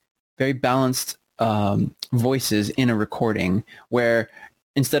harmonies, very balanced voices in a recording, where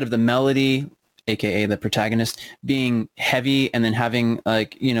instead of the melody, aka the protagonist, being heavy and then having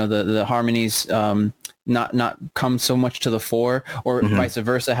like the harmonies not come so much to the fore, or vice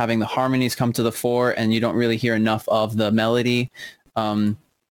versa, having the harmonies come to the fore and you don't really hear enough of the melody.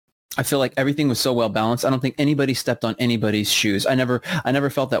 I feel like everything was so well balanced. I don't think anybody stepped on anybody's shoes. I never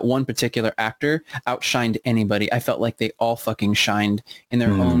felt that one particular actor outshined anybody. I felt like they all fucking shined in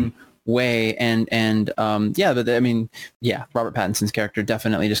their own way. And Robert Pattinson's character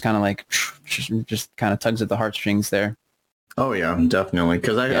definitely just kind of like just kind of tugs at the heartstrings there. Oh yeah, definitely.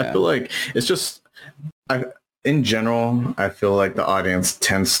 Because I feel like it's just in general, I feel like the audience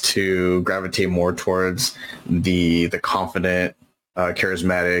tends to gravitate more towards the confident,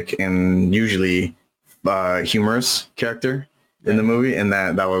 charismatic, and usually humorous character in the movie, and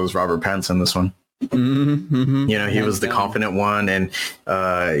that was Robert Pattinson. This one, he was the confident one, and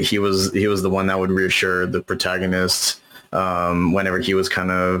he was the one that would reassure the protagonist whenever he was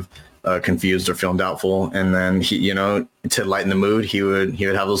kind of confused or feeling doubtful, and then he, to lighten the mood, he would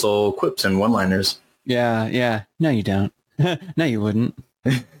have those little quips and one-liners. Yeah. No, you don't. No, you wouldn't.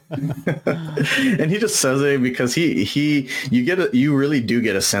 And he just says it because you really do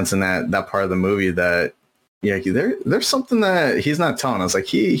get a sense in that part of the movie that there's something that he's not telling us. Like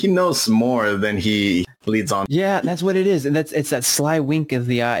he knows more than he leads on. Yeah, that's what it is, and it's that sly wink of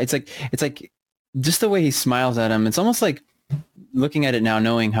the eye. It's like just the way he smiles at him. It's almost like looking at it now,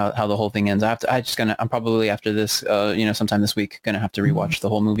 knowing how the whole thing ends. I'm probably after this, sometime this week, gonna have to rewatch the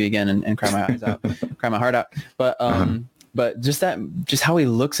whole movie again and cry my eyes out, cry my heart out. But just how he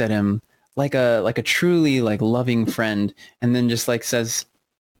looks at him like a truly like loving friend, and then just like says,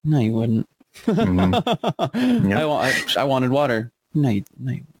 "No, you wouldn't." Yep. I wanted water. No, you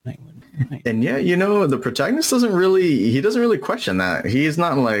wouldn't. And the protagonist doesn't really question that. He's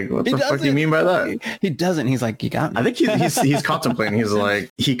not like, what the fuck do you mean by that? He doesn't. He's like, you got me. I think he's contemplating. He's like,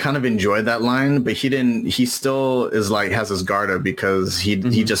 he kind of enjoyed that line, but he still is like, has his guard up because he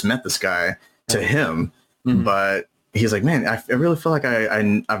just met this guy to him. But he's like, man, I really feel like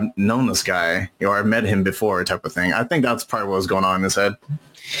I've known this guy, or I met him before, type of thing. I think that's probably what was going on in his head.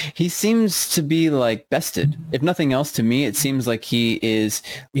 He seems to be like bested. If nothing else, to me, it seems like he's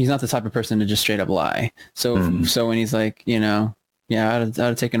not the type of person to just straight up lie. So when he's like, Yeah, I'd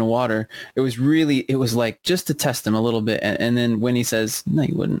have taken a water. It was like just to test him a little bit. And then when he says, no,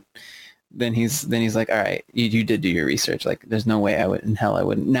 you wouldn't, then he's like, all right, you did do your research. Like, there's no way I would, in hell I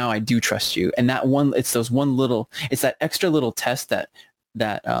wouldn't. Now I do trust you. And that one, it's that extra little test that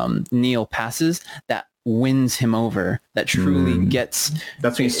Neil passes that wins him over, that truly gets.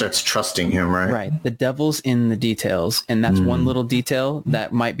 That's when he starts trusting him, right? Right. The devil's in the details. And that's one little detail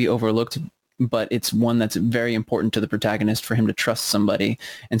that might be overlooked, but it's one that's very important to the protagonist for him to trust somebody.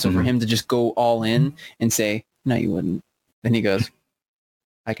 And so for him to just go all in and say, no, you wouldn't. Then he goes,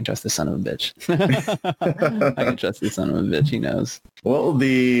 I can trust this son of a bitch. I can trust this son of a bitch. He knows. Well,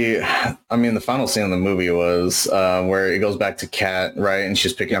 the final scene of the movie was where it goes back to Kat, right? And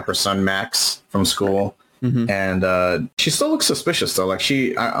she's picking up her son, Max, from school. And she still looks suspicious though. Like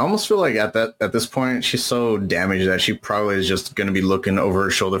I almost feel like at this point, she's so damaged that she probably is just going to be looking over her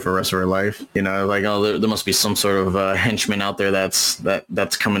shoulder for the rest of her life. You know, like, oh, there must be some sort of henchman out there that's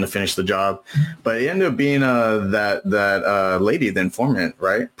coming to finish the job. But it ended up being that lady, the informant,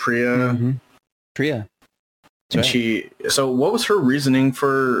 right? Priya. Priya. And so what was her reasoning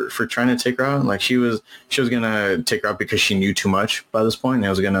for trying to take her out? Like she was gonna take her out because she knew too much by this point, and it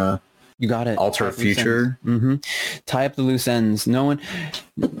was gonna. You got it. Alter her future. Tie up the loose ends. No one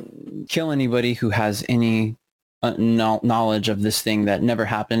kill anybody who has any knowledge of this thing that never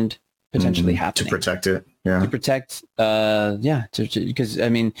happened, potentially happening. To protect it. Yeah. To protect. Because I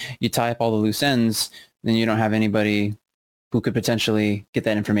mean, you tie up all the loose ends, then you don't have anybody who could potentially get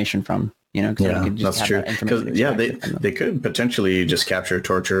that information from. You know, yeah, that's true. Because they could potentially just capture,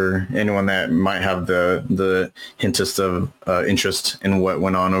 torture anyone that might have the hintest of interest in what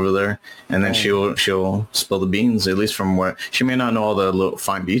went on over there, and then she'll spill the beans. At least from what she may not know all the little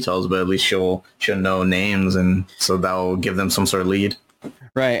fine details, but at least she'll know names, and so that will give them some sort of lead.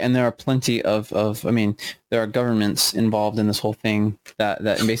 Right, and there are plenty of I mean, there are governments involved in this whole thing that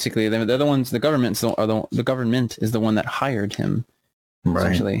basically they're the ones. The government is the one that hired him,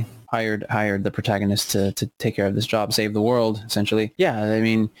 essentially. Hired the protagonist to take care of this job, save the world, essentially. Yeah, I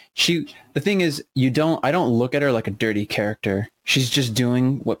mean, the thing is, I don't look at her like a dirty character. She's just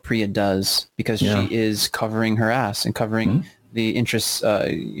doing what Priya does because she is covering her ass and covering the interests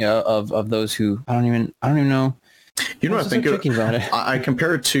of those who I don't even know. You know what I think so about it? I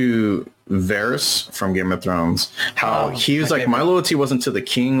compare it to Varys from Game of Thrones. How he was like, my loyalty wasn't to the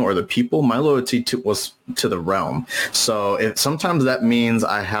king or the people. My loyalty was to the realm. So sometimes that means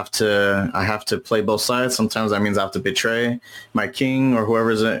I have to play both sides. Sometimes that means I have to betray my king or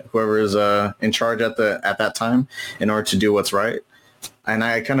whoever is in charge at that time in order to do what's right. And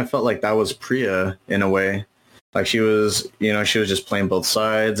I kind of felt like that was Priya in a way. Like she was just playing both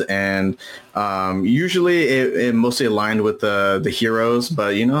sides, and usually it mostly aligned with the heroes.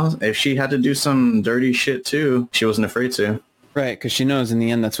 But if she had to do some dirty shit too, she wasn't afraid to. Right, because she knows in the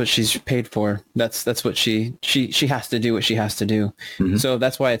end that's what she's paid for. That's what she has to do what she has to do. So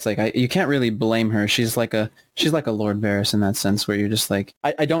that's why it's like you can't really blame her. She's like a Lord Varys in that sense, where you're just like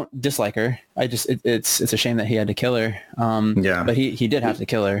I don't dislike her. It's a shame that he had to kill her. But he did have to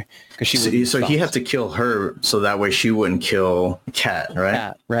kill her because she. So he had to kill her so that way she wouldn't kill Kat, right?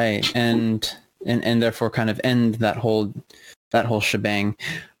 Kat, right, and therefore kind of end that whole shebang.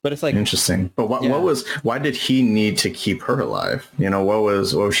 But it's like interesting. But why did he need to keep her alive? What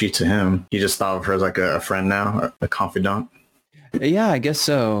was she to him? He just thought of her as like a friend now, a confidant. Yeah, I guess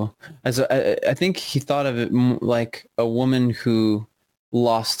so. I think he thought of it like a woman who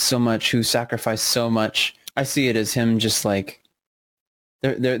lost so much, who sacrificed so much. I see it as him just like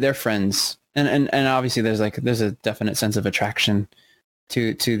they're friends, and obviously there's a definite sense of attraction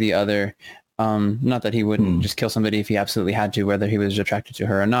to the other. Not that he wouldn't just kill somebody if he absolutely had to, whether he was attracted to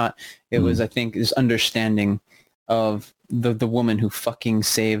her or not. It was, I think, this understanding of the woman who fucking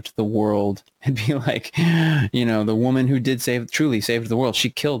saved the world. It'd be like, the woman who truly saved the world. She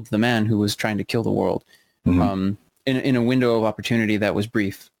killed the man who was trying to kill the world in a window of opportunity that was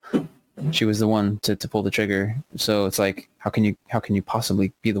brief. She was the one to pull the trigger. So it's like, how can you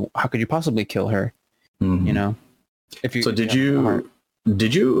possibly kill her?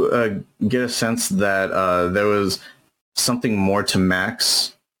 Did you get a sense that there was something more to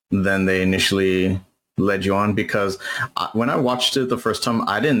Max than they initially led you on? Because when I watched it the first time,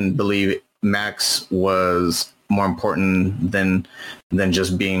 I didn't believe Max was more important than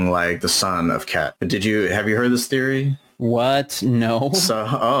just being like the son of Kat. Have you heard this theory? What? No.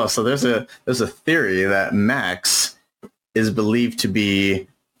 So there's a theory that Max is believed to be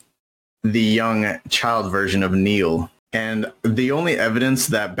the young child version of Neil. And the only evidence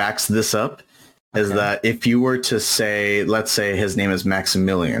that backs this up is that if you were to say, let's say his name is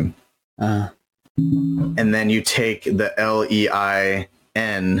Maximilian, and then you take the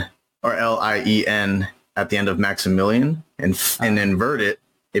L-E-I-N or L-I-E-N at the end of Maximilian and invert it,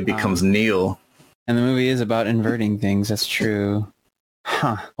 it becomes Neil. And the movie is about inverting things. That's true.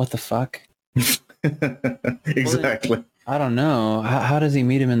 Huh. What the fuck? Exactly. I don't know. How does he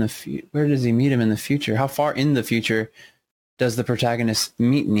meet him in the future? Where does he meet him in the future? How far in the future does the protagonist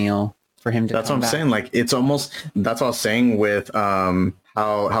meet Neil for him to That's come what I'm back? saying. Like, it's almost, that's what I was saying with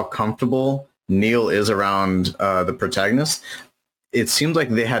how comfortable Neil is around the protagonist. It seems like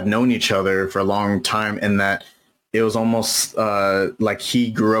they had known each other for a long time, and that it was almost like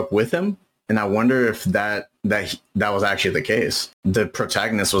he grew up with him. And I wonder if that was actually the case. The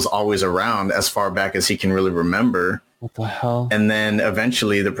protagonist was always around as far back as he can really remember. What the hell? And then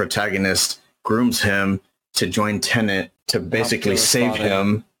eventually the protagonist grooms him to join Tenet to basically save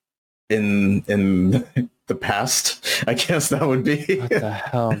him in the past. I guess that would be. What the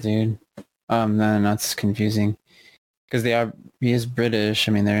hell, dude? No, that's confusing. Because he is British.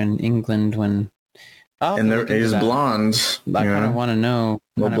 I mean, they're in England when. And he's blonde. I kind of want to know.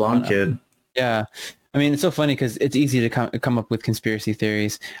 Little blonde kid. Yeah. I mean, it's so funny because it's easy to come up with conspiracy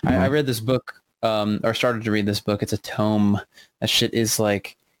theories. I read this book, or started to read this book. It's a tome. That shit is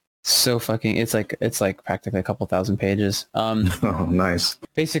like so fucking, it's like practically a couple thousand pages. Oh, nice.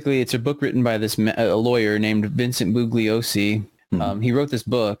 Basically, it's a book written by a lawyer named Vincent Bugliosi. He wrote this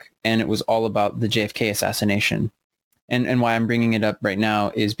book, and it was all about the JFK assassination. And why I'm bringing it up right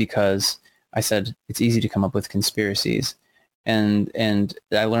now is because I said it's easy to come up with conspiracies. And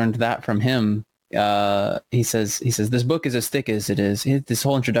I learned that from him. He says this book is as thick as it is. This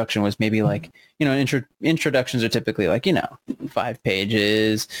whole introduction was maybe like, introductions are typically like, 5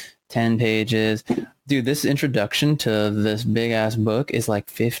 pages, 10 pages. Dude, this introduction to this big ass book is like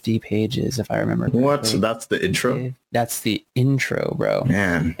 50 pages, if I remember correctly. What? So that's the intro? That's the intro, bro.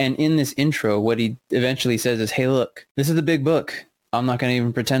 Man. And in this intro, what he eventually says is, hey, look, this is a big book. I'm not going to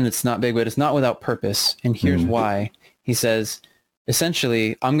even pretend it's not big, but it's not without purpose. And here's why. He says,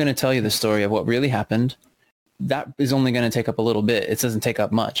 essentially, I'm going to tell you the story of what really happened. That is only going to take up a little bit. It doesn't take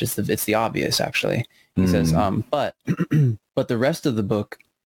up much. It's the obvious, actually. He says, but the rest of the book,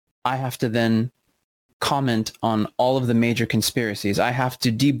 I have to then comment on all of the major conspiracies. I have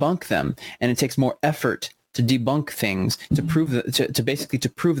to debunk them, and it takes more effort to debunk things, to prove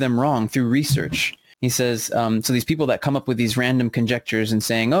to prove them wrong through research. He says, so these people that come up with these random conjectures and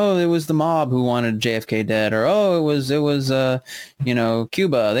saying, oh, it was the mob who wanted JFK dead, or oh, it was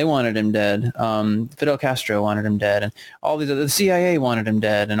Cuba, they wanted him dead. Fidel Castro wanted him dead, and all these the CIA wanted him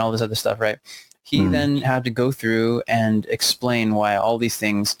dead, and all this other stuff, right? He then had to go through and explain why all these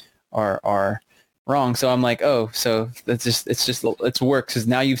things are wrong. So I'm like, oh, so it's work, because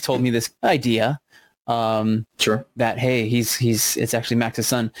now you've told me this idea. Sure. That, hey, it's actually Max's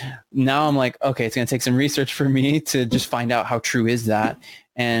son. Now I'm like, okay, it's going to take some research for me to just find out how true is that.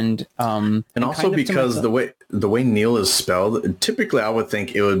 And also because the way Neil is spelled, typically I would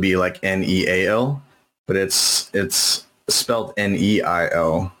think it would be like Neal, but it's spelled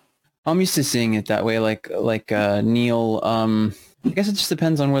Neil. I'm used to seeing it that way, like Neil. I guess it just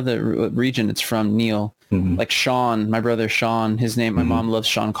depends on what region it's from. Neil. Like Sean, my brother Sean, his name, my mom loves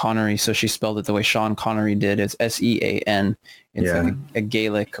Sean Connery, so she spelled it the way Sean Connery did. It's Sean. It's like a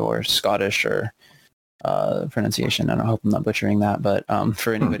Gaelic or Scottish or pronunciation. I hope I'm not butchering that, but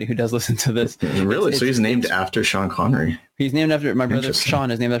for anybody who does listen to this. Really? So he's named after Sean Connery? He's named after, my brother Sean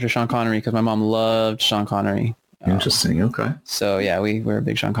is named after Sean Connery because my mom loved Sean Connery. Interesting. Okay. So yeah, we're a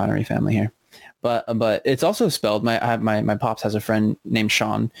big Sean Connery family here. But it's also spelled, my pops has a friend named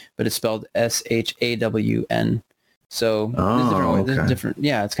Sean, but it's spelled Shawn. So there's different.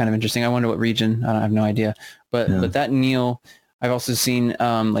 Yeah, it's kind of interesting. I wonder what region. I have no idea. But that Neil, I've also seen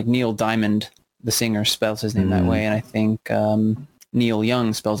like Neil Diamond, the singer, spells his name that way, and I think Neil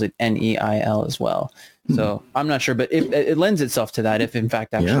Young spells it Neil as well. So I'm not sure, but it lends itself to that. If in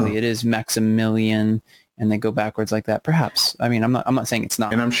fact actually it is Maximilian, and they go backwards like that, perhaps. I mean, I'm not saying it's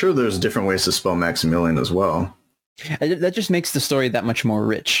not. And I'm sure there's different ways to spell Maximilian as well. That just makes the story that much more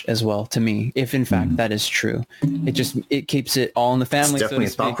rich as well to me, if in fact that is true. It keeps it all in the family. It's definitely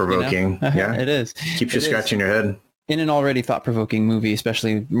thought-provoking. Yeah, it is. Keeps you scratching your head. In an already thought-provoking movie,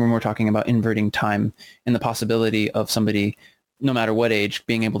 especially when we're talking about inverting time and the possibility of somebody, no matter what age,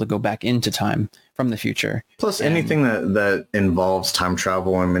 being able to go back into time from the future. Plus, anything that involves time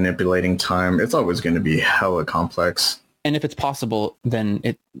travel and manipulating time, it's always going to be hella complex. And if it's possible, then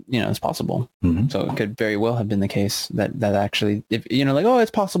it's possible. Mm-hmm. So it could very well have been the case that actually, if like, oh, it's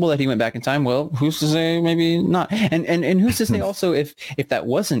possible that he went back in time. Well, who's to say maybe not? And who's to say also if that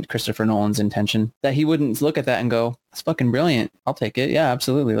wasn't Christopher Nolan's intention, that he wouldn't look at that and go, that's fucking brilliant. I'll take it. Yeah,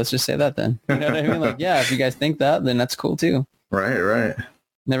 absolutely. Let's just say that then. You know what I mean? Like, yeah, if you guys think that, then that's cool too. Right.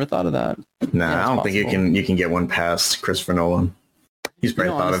 Never thought of that. Nah, Yeah, I don't possible. think you can get one past Christopher Nolan. He's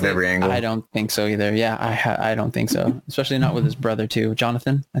probably thought honestly, of every angle. I don't think so either. Yeah, I don't think so. Especially not with his brother too,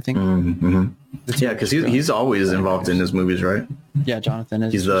 Jonathan. I think. Mm-hmm. Yeah, because he's always involved in his movies, right? Yeah, Jonathan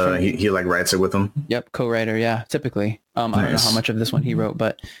is. He's he like writes it with him. Yep, co-writer. Yeah, typically. I don't know how much of this one he wrote,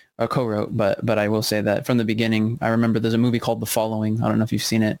 or co-wrote, but I will say that from the beginning, I remember there's a movie called The Following. I don't know if you've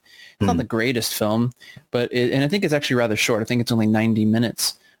seen it. It's not the greatest film, and I think it's actually rather short. I think it's only 90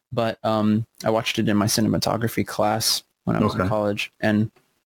 minutes. But I watched it in my cinematography class when I was in college, and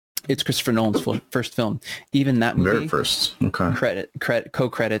it's Christopher Nolan's first film. Even that movie, very first, okay,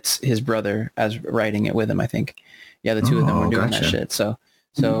 co-credits his brother as writing it with him. I think, yeah, the two of them were doing that shit. So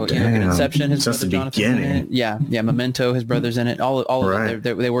Inception, his brother Jonathan's in it. Yeah, Memento, his brother's in it. All of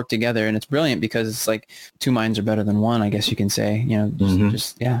it, they work together, and it's brilliant because it's like two minds are better than one, I guess you can say.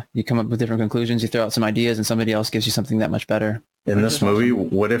 You come up with different conclusions, you throw out some ideas, and somebody else gives you something that much better. In this movie,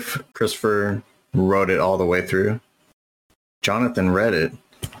 what if Christopher wrote it all the way through? Jonathan read it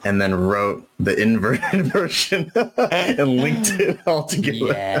and then wrote the inverted version and linked it all together.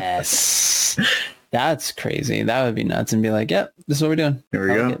 Yes. That's crazy. That would be nuts. And be like, yep, this is what we're doing. Here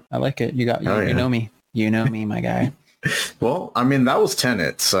we go. I like it. You know me. You know me, my guy. Well, I mean, that was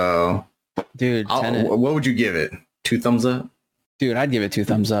Tenet. So, dude, Tenet. What would you give it? 2 thumbs up? Dude, I'd give it 2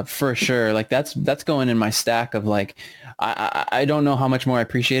 thumbs up for sure. Like that's going in my stack of like, I don't know how much more I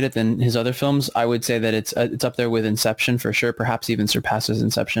appreciate it than his other films. I would say that it's up there with Inception for sure. Perhaps even surpasses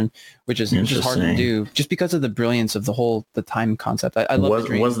Inception, which is hard to do just because of the brilliance of the time concept. I love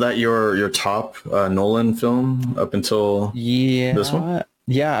the was that your top Nolan film up until this one?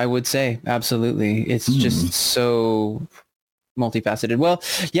 Yeah, I would say absolutely. It's just so multifaceted. Well,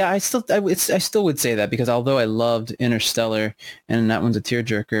 yeah, I still would say that because although I loved Interstellar and that one's a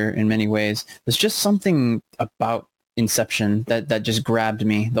tearjerker in many ways, there's just something about Inception that just grabbed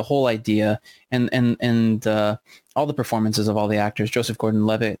me. The whole idea and all the performances of all the actors. Joseph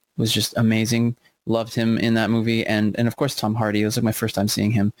Gordon-Levitt was just amazing. Loved him in that movie, and of course Tom Hardy. It was like my first time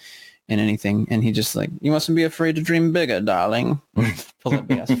seeing him in anything, and he just like, you mustn't be afraid to dream bigger, darling. Pull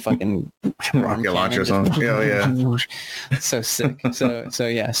up ass fucking rocket launcher or something. Yeah. So sick. So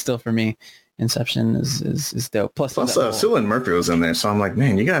yeah, still for me, Inception is dope. Plus Cillian Murphy was in there, so I'm like,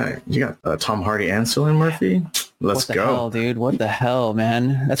 man, you got Tom Hardy and Cillian Murphy. Let's go, hell, dude. What the hell,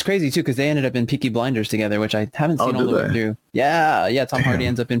 man? That's crazy too, because they ended up in Peaky Blinders together, which I haven't seen all the way through. Yeah. Tom Hardy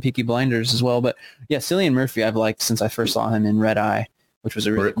ends up in Peaky Blinders as well, but yeah, Cillian Murphy I've liked since I first saw him in Red Eye, which was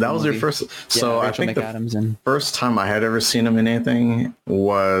a really cool was movie. your first. So yeah, I think McAdams the first time I had ever seen him in anything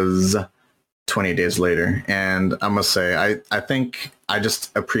was 28 Days Later, and I must say I think I just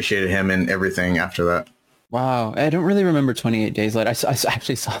appreciated him in everything after that. Wow, I don't really remember 28 Days Later. I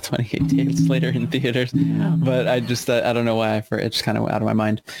actually saw 28 Days Later in theaters, but I just I don't know why it just kind of went out of my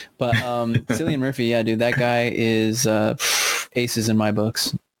mind. But Cillian Murphy, yeah, dude, that guy is aces in my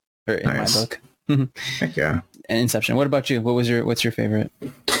books, or in my book. Heck yeah. And Inception. What about you? What's your favorite?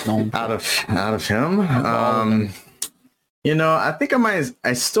 Out of him, I think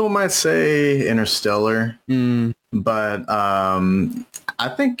I still might say Interstellar, but I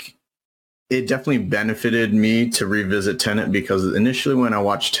think it definitely benefited me to revisit Tenet because initially when I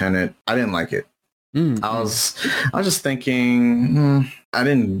watched Tenet, I didn't like it. I was just thinking, I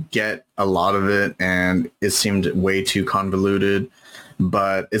didn't get a lot of it and it seemed way too convoluted,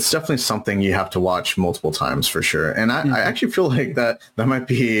 but it's definitely something you have to watch multiple times for sure. And I actually feel like that might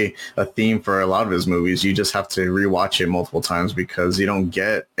be a theme for a lot of his movies. You just have to rewatch it multiple times because you don't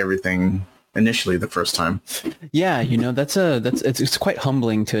get everything initially the first time. Yeah, it's quite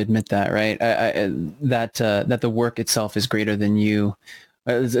humbling to admit that, right? That the work itself is greater than you.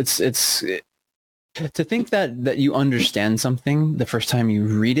 It's to think that you understand something the first time you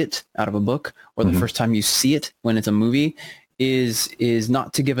read it out of a book or the first time you see it when it's a movie is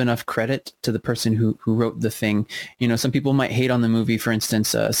not to give enough credit to the person who wrote the thing. Some people might hate on the movie, for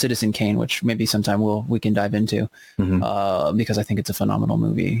instance, Citizen Kane, which maybe sometime we can dive into because I think it's a phenomenal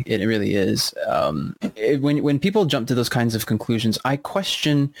movie. It really is. When people jump to those kinds of conclusions, I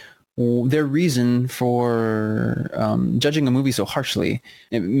question their reason for judging a movie so harshly.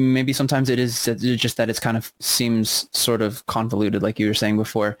 Maybe sometimes it is just that it's kind of seems sort of convoluted, like you were saying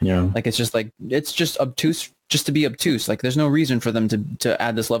before. Yeah. Like it's just obtuse just to be obtuse. Like there's no reason for them to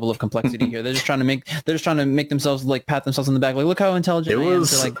add this level of complexity here. They're just trying to make themselves like pat themselves on the back, like look how intelligent I am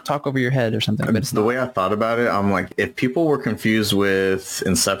to like talk over your head or something. But it's the way I thought about it, I'm like, if people were confused with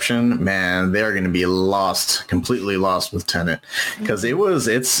Inception, man, they're going to be completely lost with Tenet, because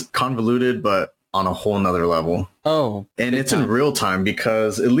it's convoluted, but on a whole nother level. Oh, and it's in real time,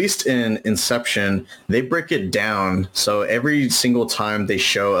 because at least in Inception, they break it down. So every single time they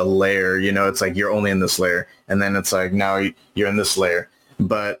show a layer, it's like you're only in this layer, and then it's like now you're in this layer.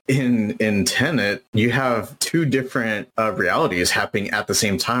 But in Tenet, you have two different realities happening at the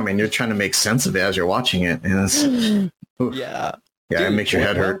same time, and you're trying to make sense of it as you're watching it. And it's, yeah. Yeah, Dude, it makes your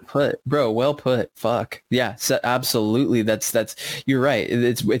head hurt. Well put, bro. Well put. Fuck. Yeah, absolutely. That's. You're right.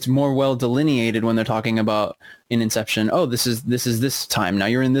 It's more well delineated when they're talking about in Inception. Oh, this is this time. Now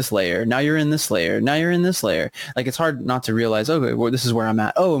you're in this layer. Now you're in this layer. Now you're in this layer. Like it's hard not to realize. Okay, well, this is where I'm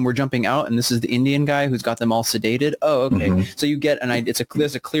at. Oh, and we're jumping out, and this is the Indian guy who's got them all sedated. Oh, okay. Mm-hmm. So you get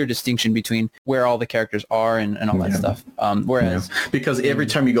there's a clear distinction between where all the characters are and all that stuff. Whereas because every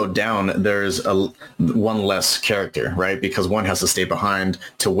time you go down, there's one less character, right? Because one has to stay behind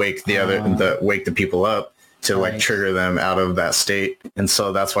to wake wake the people up to like trigger them out of that state. And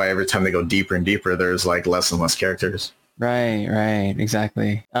so that's why every time they go deeper and deeper, there's like less and less characters. Right,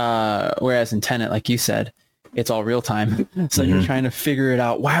 exactly. Whereas in Tenet, like you said, it's all real time. So you're trying to figure it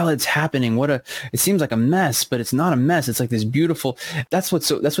out while it's happening. It seems like a mess, but it's not a mess. It's like this beautiful, that's what's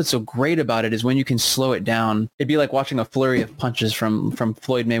so great about it, is when you can slow it down. It'd be like watching a flurry of punches from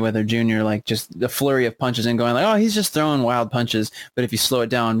Floyd Mayweather Jr., like just the flurry of punches and going like, oh, he's just throwing wild punches. But if you slow it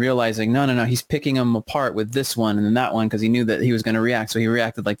down, realizing, no, he's picking them apart with this one and then that one, because he knew that he was going to react. So he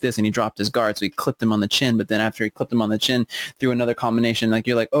reacted like this and he dropped his guard. So he clipped him on the chin. But then after he clipped him on the chin through another combination, like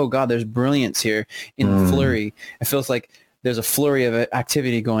you're like, oh God, there's brilliance here in the flurry. It feels like there's a flurry of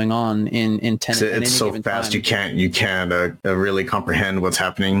activity going on in Tenet. It's so fast time. you can't really comprehend what's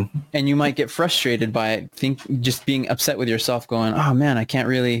happening, and you might get frustrated by it. Just being upset with yourself, going, "Oh man, I can't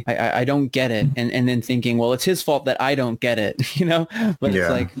really, I don't get it," and then thinking, "Well, it's his fault that I don't get it," But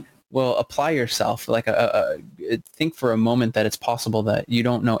it's like, well, apply yourself, like think for a moment that it's possible that you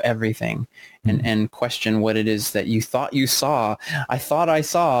don't know everything, and question what it is that you thought you saw. I thought I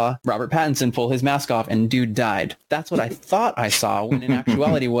saw Robert Pattinson pull his mask off and dude died. That's what I thought I saw, when in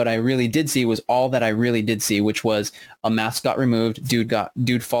actuality what I really did see was all that I really did see, which was a mask got removed,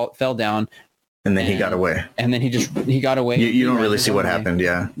 dude fell down. And then he got away. And then he got away. You don't really see what happened,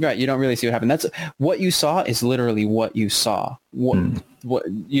 yeah. Right, you don't really see what happened. That's what you saw is literally what you saw. What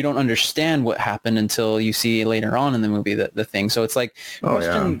you don't understand what happened until you see later on in the movie the thing. So it's like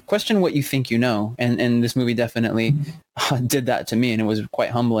question what you think you know. And this movie definitely did that to me, and it was quite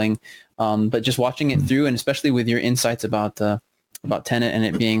humbling. But just watching it through, and especially with your insights about Tenet and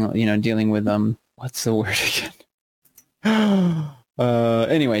it being, dealing with what's the word again?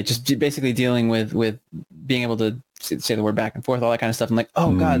 Anyway, just basically dealing with being able to say the word back and forth, all that kind of stuff. I'm like,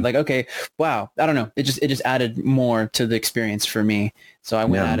 oh God, like, okay, wow. I don't know. It just added more to the experience for me. So I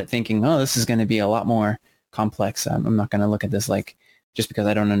went at it thinking, oh, this is going to be a lot more complex. I'm not going to look at this like, just because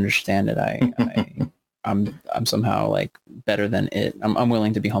I don't understand it, I'm somehow like better than it. I'm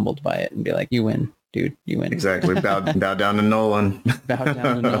willing to be humbled by it and be like, you win. Dude, you win. Exactly. Bow down to Nolan. Bow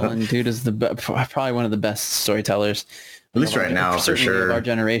down to Nolan. Dude is probably one of the best storytellers. At least right now, for sure. Of our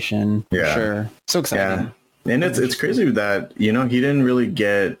generation, for sure. So exciting. Yeah. And it's crazy that, he didn't really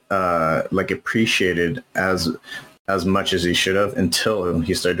get appreciated as much as he should have until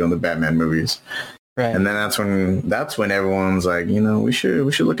he started doing the Batman movies. Right. And then that's when everyone's like, we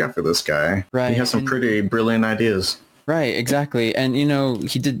should look out for this guy. Right. He has some pretty brilliant ideas. Right, exactly. And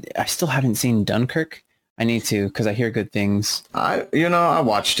I still haven't seen Dunkirk. I need to, because I hear good things. I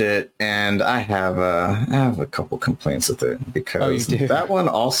watched it, and I have a couple complaints with it, because that one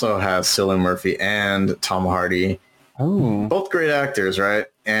also has Cillian Murphy and Tom Hardy. Oh, both great actors, right?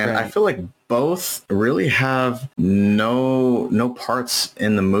 And I feel like both really have no parts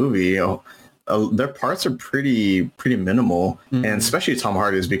in the movie. Their parts are pretty minimal, and especially Tom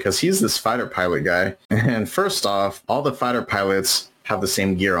Hardy's, because he's this fighter pilot guy. And first off, all the fighter pilots have the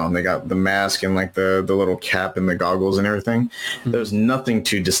same gear on. They got the mask and like the little cap and the goggles and everything. There's nothing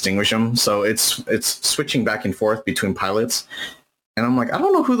to distinguish them. So it's switching back and forth between pilots. And I'm like, I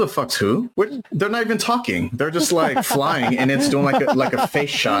don't know who the fuck's who. They're not even talking. They're just like flying, and it's doing like a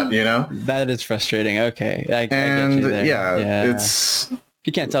face shot, That is frustrating. Okay. I get you there. Yeah, it's...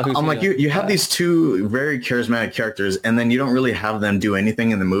 You can't tell who's... I'm like, you have these two very charismatic characters, and then you don't really have them do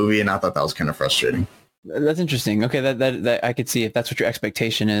anything in the movie, and I thought that was kind of frustrating. That's interesting. Okay, that I could see if that's what your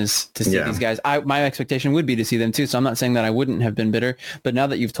expectation is to see these guys. My expectation would be to see them too. So I'm not saying that I wouldn't have been bitter, but now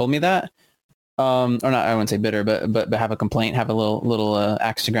that you've told me that, or not, I wouldn't say bitter, but have a complaint, have a little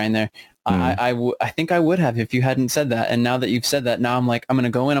axe to grind there. I think I would have if you hadn't said that. And now that you've said that, now I'm like, I'm going to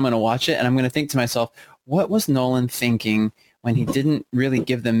go in, I'm going to watch it, and I'm going to think to myself, what was Nolan thinking when he didn't really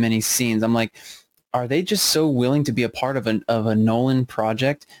give them many scenes? I'm like, are they just so willing to be a part of a Nolan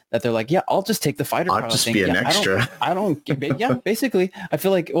project that they're like, yeah, I'll just take the fighter I'll pilot just thing. be an Yeah, extra. I don't, yeah, basically. I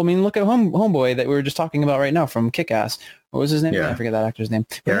feel like, well, I mean, look at Homeboy that we were just talking about right now from Kick-Ass. What was his name? Yeah. I forget that actor's name.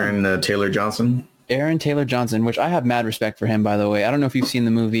 Aaron Taylor Johnson. Aaron Taylor Johnson, which I have mad respect for him, by the way. I don't know if you've seen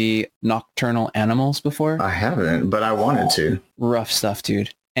the movie Nocturnal Animals before. I haven't, but I wanted to. Rough stuff,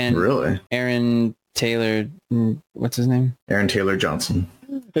 dude. And Really? Aaron Taylor, what's his name? Aaron Taylor Johnson.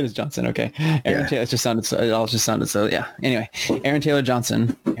 It is Johnson, okay. Aaron Taylor, it all just sounded so, yeah. Anyway, Aaron Taylor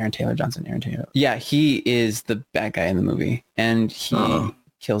Johnson. Yeah, he is the bad guy in the movie, and he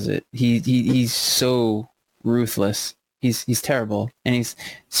kills it. He's so ruthless. He's terrible, and he's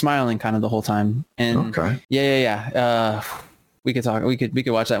smiling kind of the whole time. And Okay. yeah. We could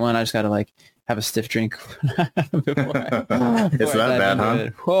watch that one. I just gotta like have a stiff drink before It's that bad, huh?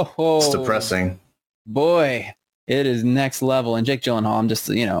 Whoa. It's depressing. Boy, it is next level. And Jake Gyllenhaal, I'm just,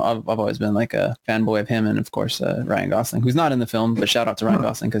 I've always been like a fanboy of him, and of course Ryan Gosling, who's not in the film, but shout out to Ryan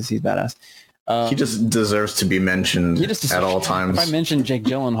Gosling because he's badass. He just deserves to be mentioned at all times. If I mention Jake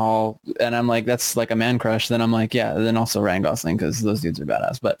Gyllenhaal and I'm like, that's like a man crush, then I'm like, yeah, then also Ryan Gosling because those dudes are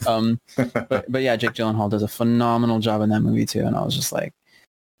badass. But yeah, Jake Gyllenhaal does a phenomenal job in that movie too. And I was just like,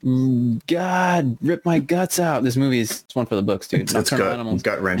 God, rip my guts out. This movie is one for the books, dude. It's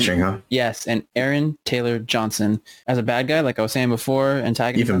gut wrenching, huh? Yes, and Aaron Taylor Johnson as a bad guy, like I was saying before,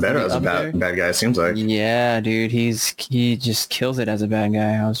 antagonist. Even better as a bad guy, it seems like. Yeah, dude, he just kills it as a bad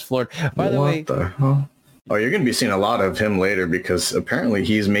guy. I was floored. By the way, oh, you're going to be seeing a lot of him later because apparently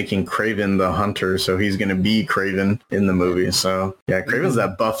he's making Kraven the hunter, so he's going to be Kraven in the movie. So yeah, Kraven's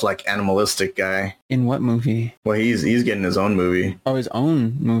that buff, like animalistic guy. In what movie? Well, he's getting his own movie. Oh, his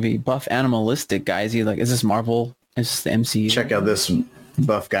own movie. Buff animalistic guy. Is he like? Is this Marvel? Is this the MCU? Check out this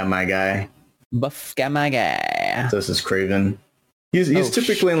buff guy, my guy. Buff guy, my guy. This is Kraven. He's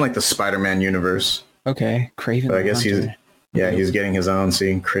typically in like the Spider-Man universe. Okay, Kraven. But I guess Hunter. he's getting his own.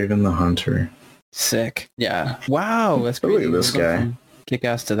 See, Kraven the Hunter. Sick. Yeah. Wow. That's Look crazy. at this guy. Kick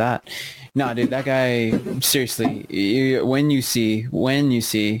ass to that. Nah, dude, that guy, seriously, when you see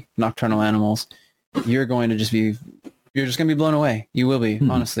Nocturnal Animals, you're just going to be blown away. You will be,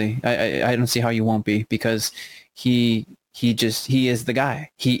 honestly. I don't see how you won't be because he is the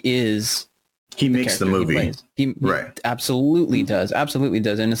guy. He makes the movie. He absolutely does.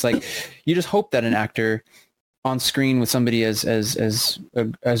 And it's like, you just hope that an actor on screen with somebody as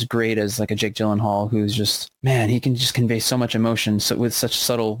great as like a Jake Gyllenhaal, who's just, man, he can just convey so much emotion with such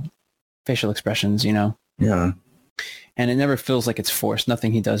subtle facial expressions, Yeah. And it never feels like it's forced.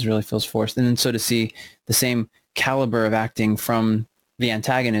 Nothing he does really feels forced. And then so to see the same caliber of acting from the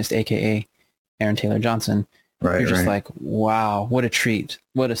antagonist, aka Aaron Taylor Johnson, you're just like, wow, what a treat.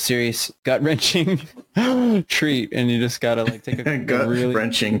 What a serious gut-wrenching treat. And you just got to like take a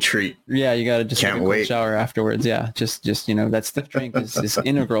gut-wrenching treat. Yeah, you got to just take a cold shower afterwards. Yeah, just that stiff drink is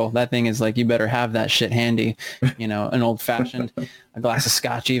integral. That thing is like, you better have that shit handy. An old-fashioned, a glass of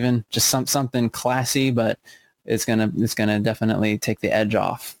scotch even, just something classy, but it's gonna definitely take the edge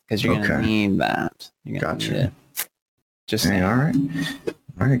off because you're gonna need that. You're gonna need it. Just saying. All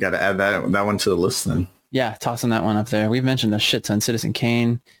right, got to add that one to the list then. Yeah, tossing that one up there. We've mentioned a shit ton. Citizen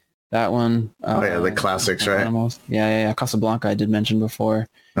Kane, that one. The classics, right? Animals. Yeah. Casablanca I did mention before.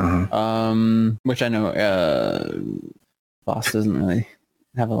 Which I know Boss doesn't really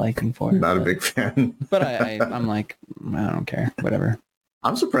have a liking for. Not a big fan. But I'm like, I don't care. Whatever.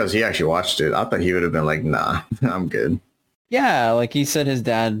 I'm surprised he actually watched it. I thought he would have been like, nah, I'm good. Yeah, like he said his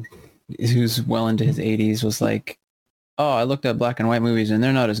dad, who's well into his 80s, was like, oh, I looked at black and white movies and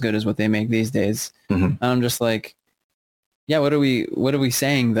they're not as good as what they make these days. And I'm just like, yeah, what are we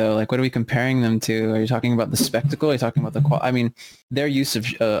saying though? Like, what are we comparing them to? Are you talking about the spectacle? Are you talking about the quality? I mean, their use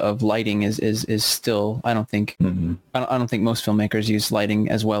of lighting is still, I don't think, I don't think most filmmakers use lighting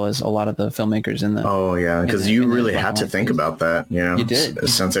as well as a lot of the filmmakers in the. Oh yeah, because you really had to think about that. You did,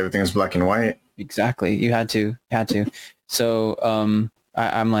 since everything is black and white. Exactly, you had to. So,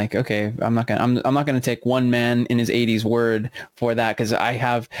 I'm like, okay, I'm not gonna take one man in his 80s word for that because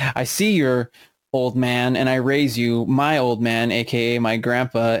I see your old man and I raise you, my old man, aka my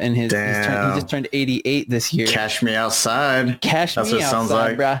grandpa, and he just turned 88 this year. Cash me outside. That's what it sounds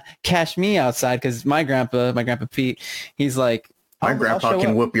like, bruh. Cash me outside because my grandpa Pete, he's like, My I'll grandpa show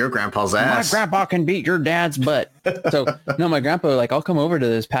can up. whoop your grandpa's My ass. grandpa can beat your dad's butt. So no, my grandpa, like, I'll come over to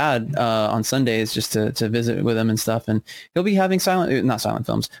this pad on Sundays just to visit with him and stuff, and he'll be having not silent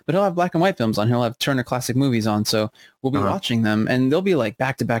films, but he'll have black and white films on. He'll have Turner Classic Movies on, so we'll be watching them, and they'll be like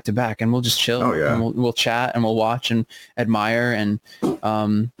back to back to back, and we'll just chill. Oh, yeah. And we'll chat and we'll watch and admire. And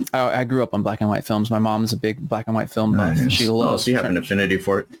I grew up on black and white films. My mom's a big black and white film buff. Nice. She loves. So you have an affinity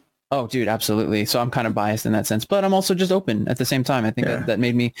for it. Oh, dude, absolutely. So I'm kind of biased in that sense, but I'm also just open at the same time. I think that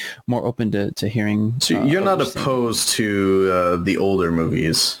made me more open to hearing. So you're not opposed to the older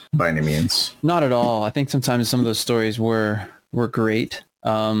movies by any means? Not at all. I think sometimes some of those stories were great.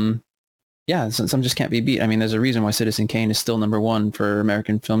 Yeah, some just can't be beat. I mean, there's a reason why Citizen Kane is still number one for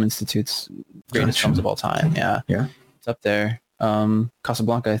American Film Institute's greatest films of all time. Yeah. It's up there.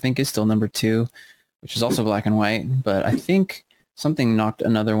 Casablanca, I think, is still number two, which is also black and white, but I think something knocked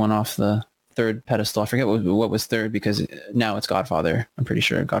another one off the third pedestal. I forget what was third, because now it's Godfather. I'm pretty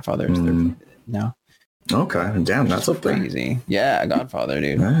sure Godfather is third now. Okay, damn, that's up there. Crazy. Yeah, Godfather,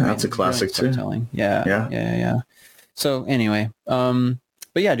 dude. Yeah, that's a classic too. Yeah. So anyway,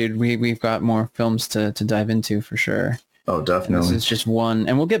 but yeah, dude, we've got more films to dive into for sure. Oh, definitely. And this is just one,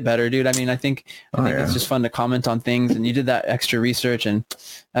 and we'll get better, dude. I mean, I think it's just fun to comment on things, and you did that extra research, and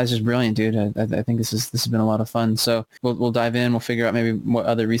that's just brilliant, dude. I think this has been a lot of fun. So we'll dive in. We'll figure out maybe what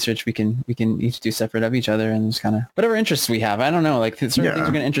other research we can each do separate of each other, and just kind of whatever interests we have. I don't know, like certain things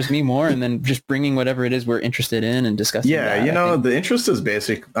are going to interest me more, and then just bringing whatever it is we're interested in and discussing. Yeah, the interest is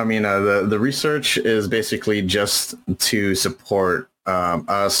basic. I mean, the research is basically just to support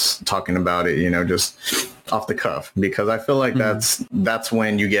us talking about it, just off the cuff, because I feel like that's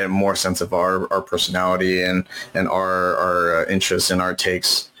when you get more sense of our personality and our interests and our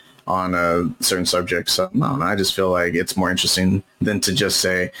takes on certain subjects. So I just feel like it's more interesting than to just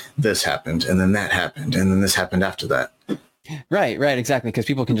say this happened and then that happened and then this happened after that. Right, exactly. Because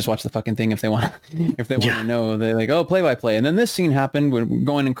people can just watch the fucking thing if they want. If they want to know, they're like, oh, play by play, and then this scene happened. We're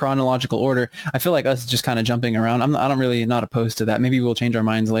going in chronological order. I feel like us just kind of jumping around. I'm really not opposed to that. Maybe we'll change our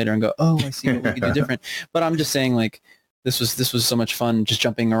minds later and go, oh, I see what we could do different. But I'm just saying, like, this was so much fun, just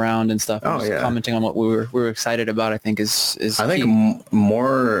jumping around and stuff. And commenting on what we were excited about. I think is. I think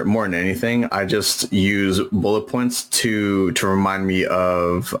more than anything, I just use bullet points to remind me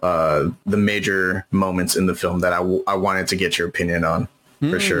of the major moments in the film that I wanted to get your opinion on.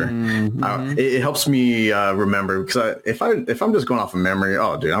 For sure. It helps me remember, because if I'm just going off of memory,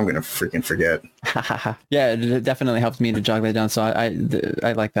 oh, dude, I'm going to freaking forget. Yeah, it definitely helped me to jog that down. So I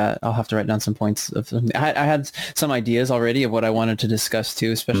like that. I'll have to write down some points of something. I had some ideas already of what I wanted to discuss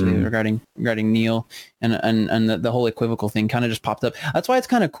too, especially regarding Neil and the whole equivocal thing kind of just popped up. That's why it's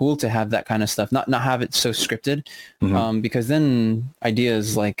kind of cool to have that kind of stuff, not have it so scripted, because then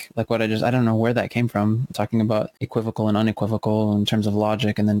ideas like what I don't know where that came from, talking about equivocal and unequivocal in terms of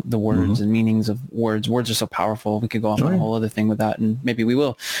logic, and then the words and meanings of words. Words are so powerful. We could go off on a whole other thing with that, and maybe we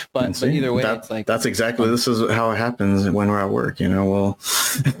will. But either way, it's like that's exactly this is how it happens when we're at work. Well,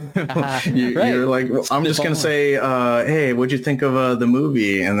 you're like, well, I'm just gonna say, hey, what'd you think of the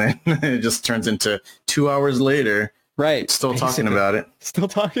movie? And then it just turns into 2 hours later. Right. Still talking about it. Still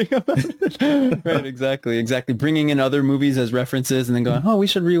talking about it. Right. Exactly. Bringing in other movies as references and then going, oh, we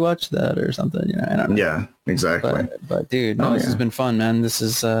should rewatch that or something. I don't know. Yeah, exactly. But dude, this has been fun, man. This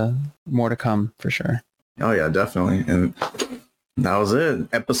is more to come for sure. Oh yeah, definitely. And that was it.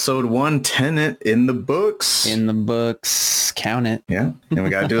 Episode 1, Tenet in the books. In the books. Count it. Yeah. And we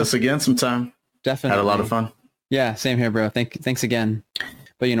got to do this again sometime. Definitely. Had a lot of fun. Yeah, same here, bro. Thanks again.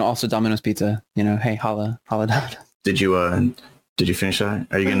 But also Domino's Pizza. Hey, holla down. Did you finish that?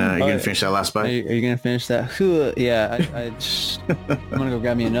 Are you gonna finish that last bite? Are you gonna finish that? Yeah, I'm gonna go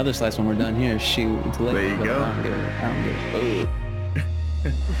grab me another slice when we're done here. Shoot, it's late. There you go. I don't give a fuck.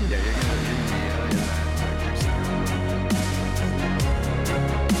 Yeah, you're gonna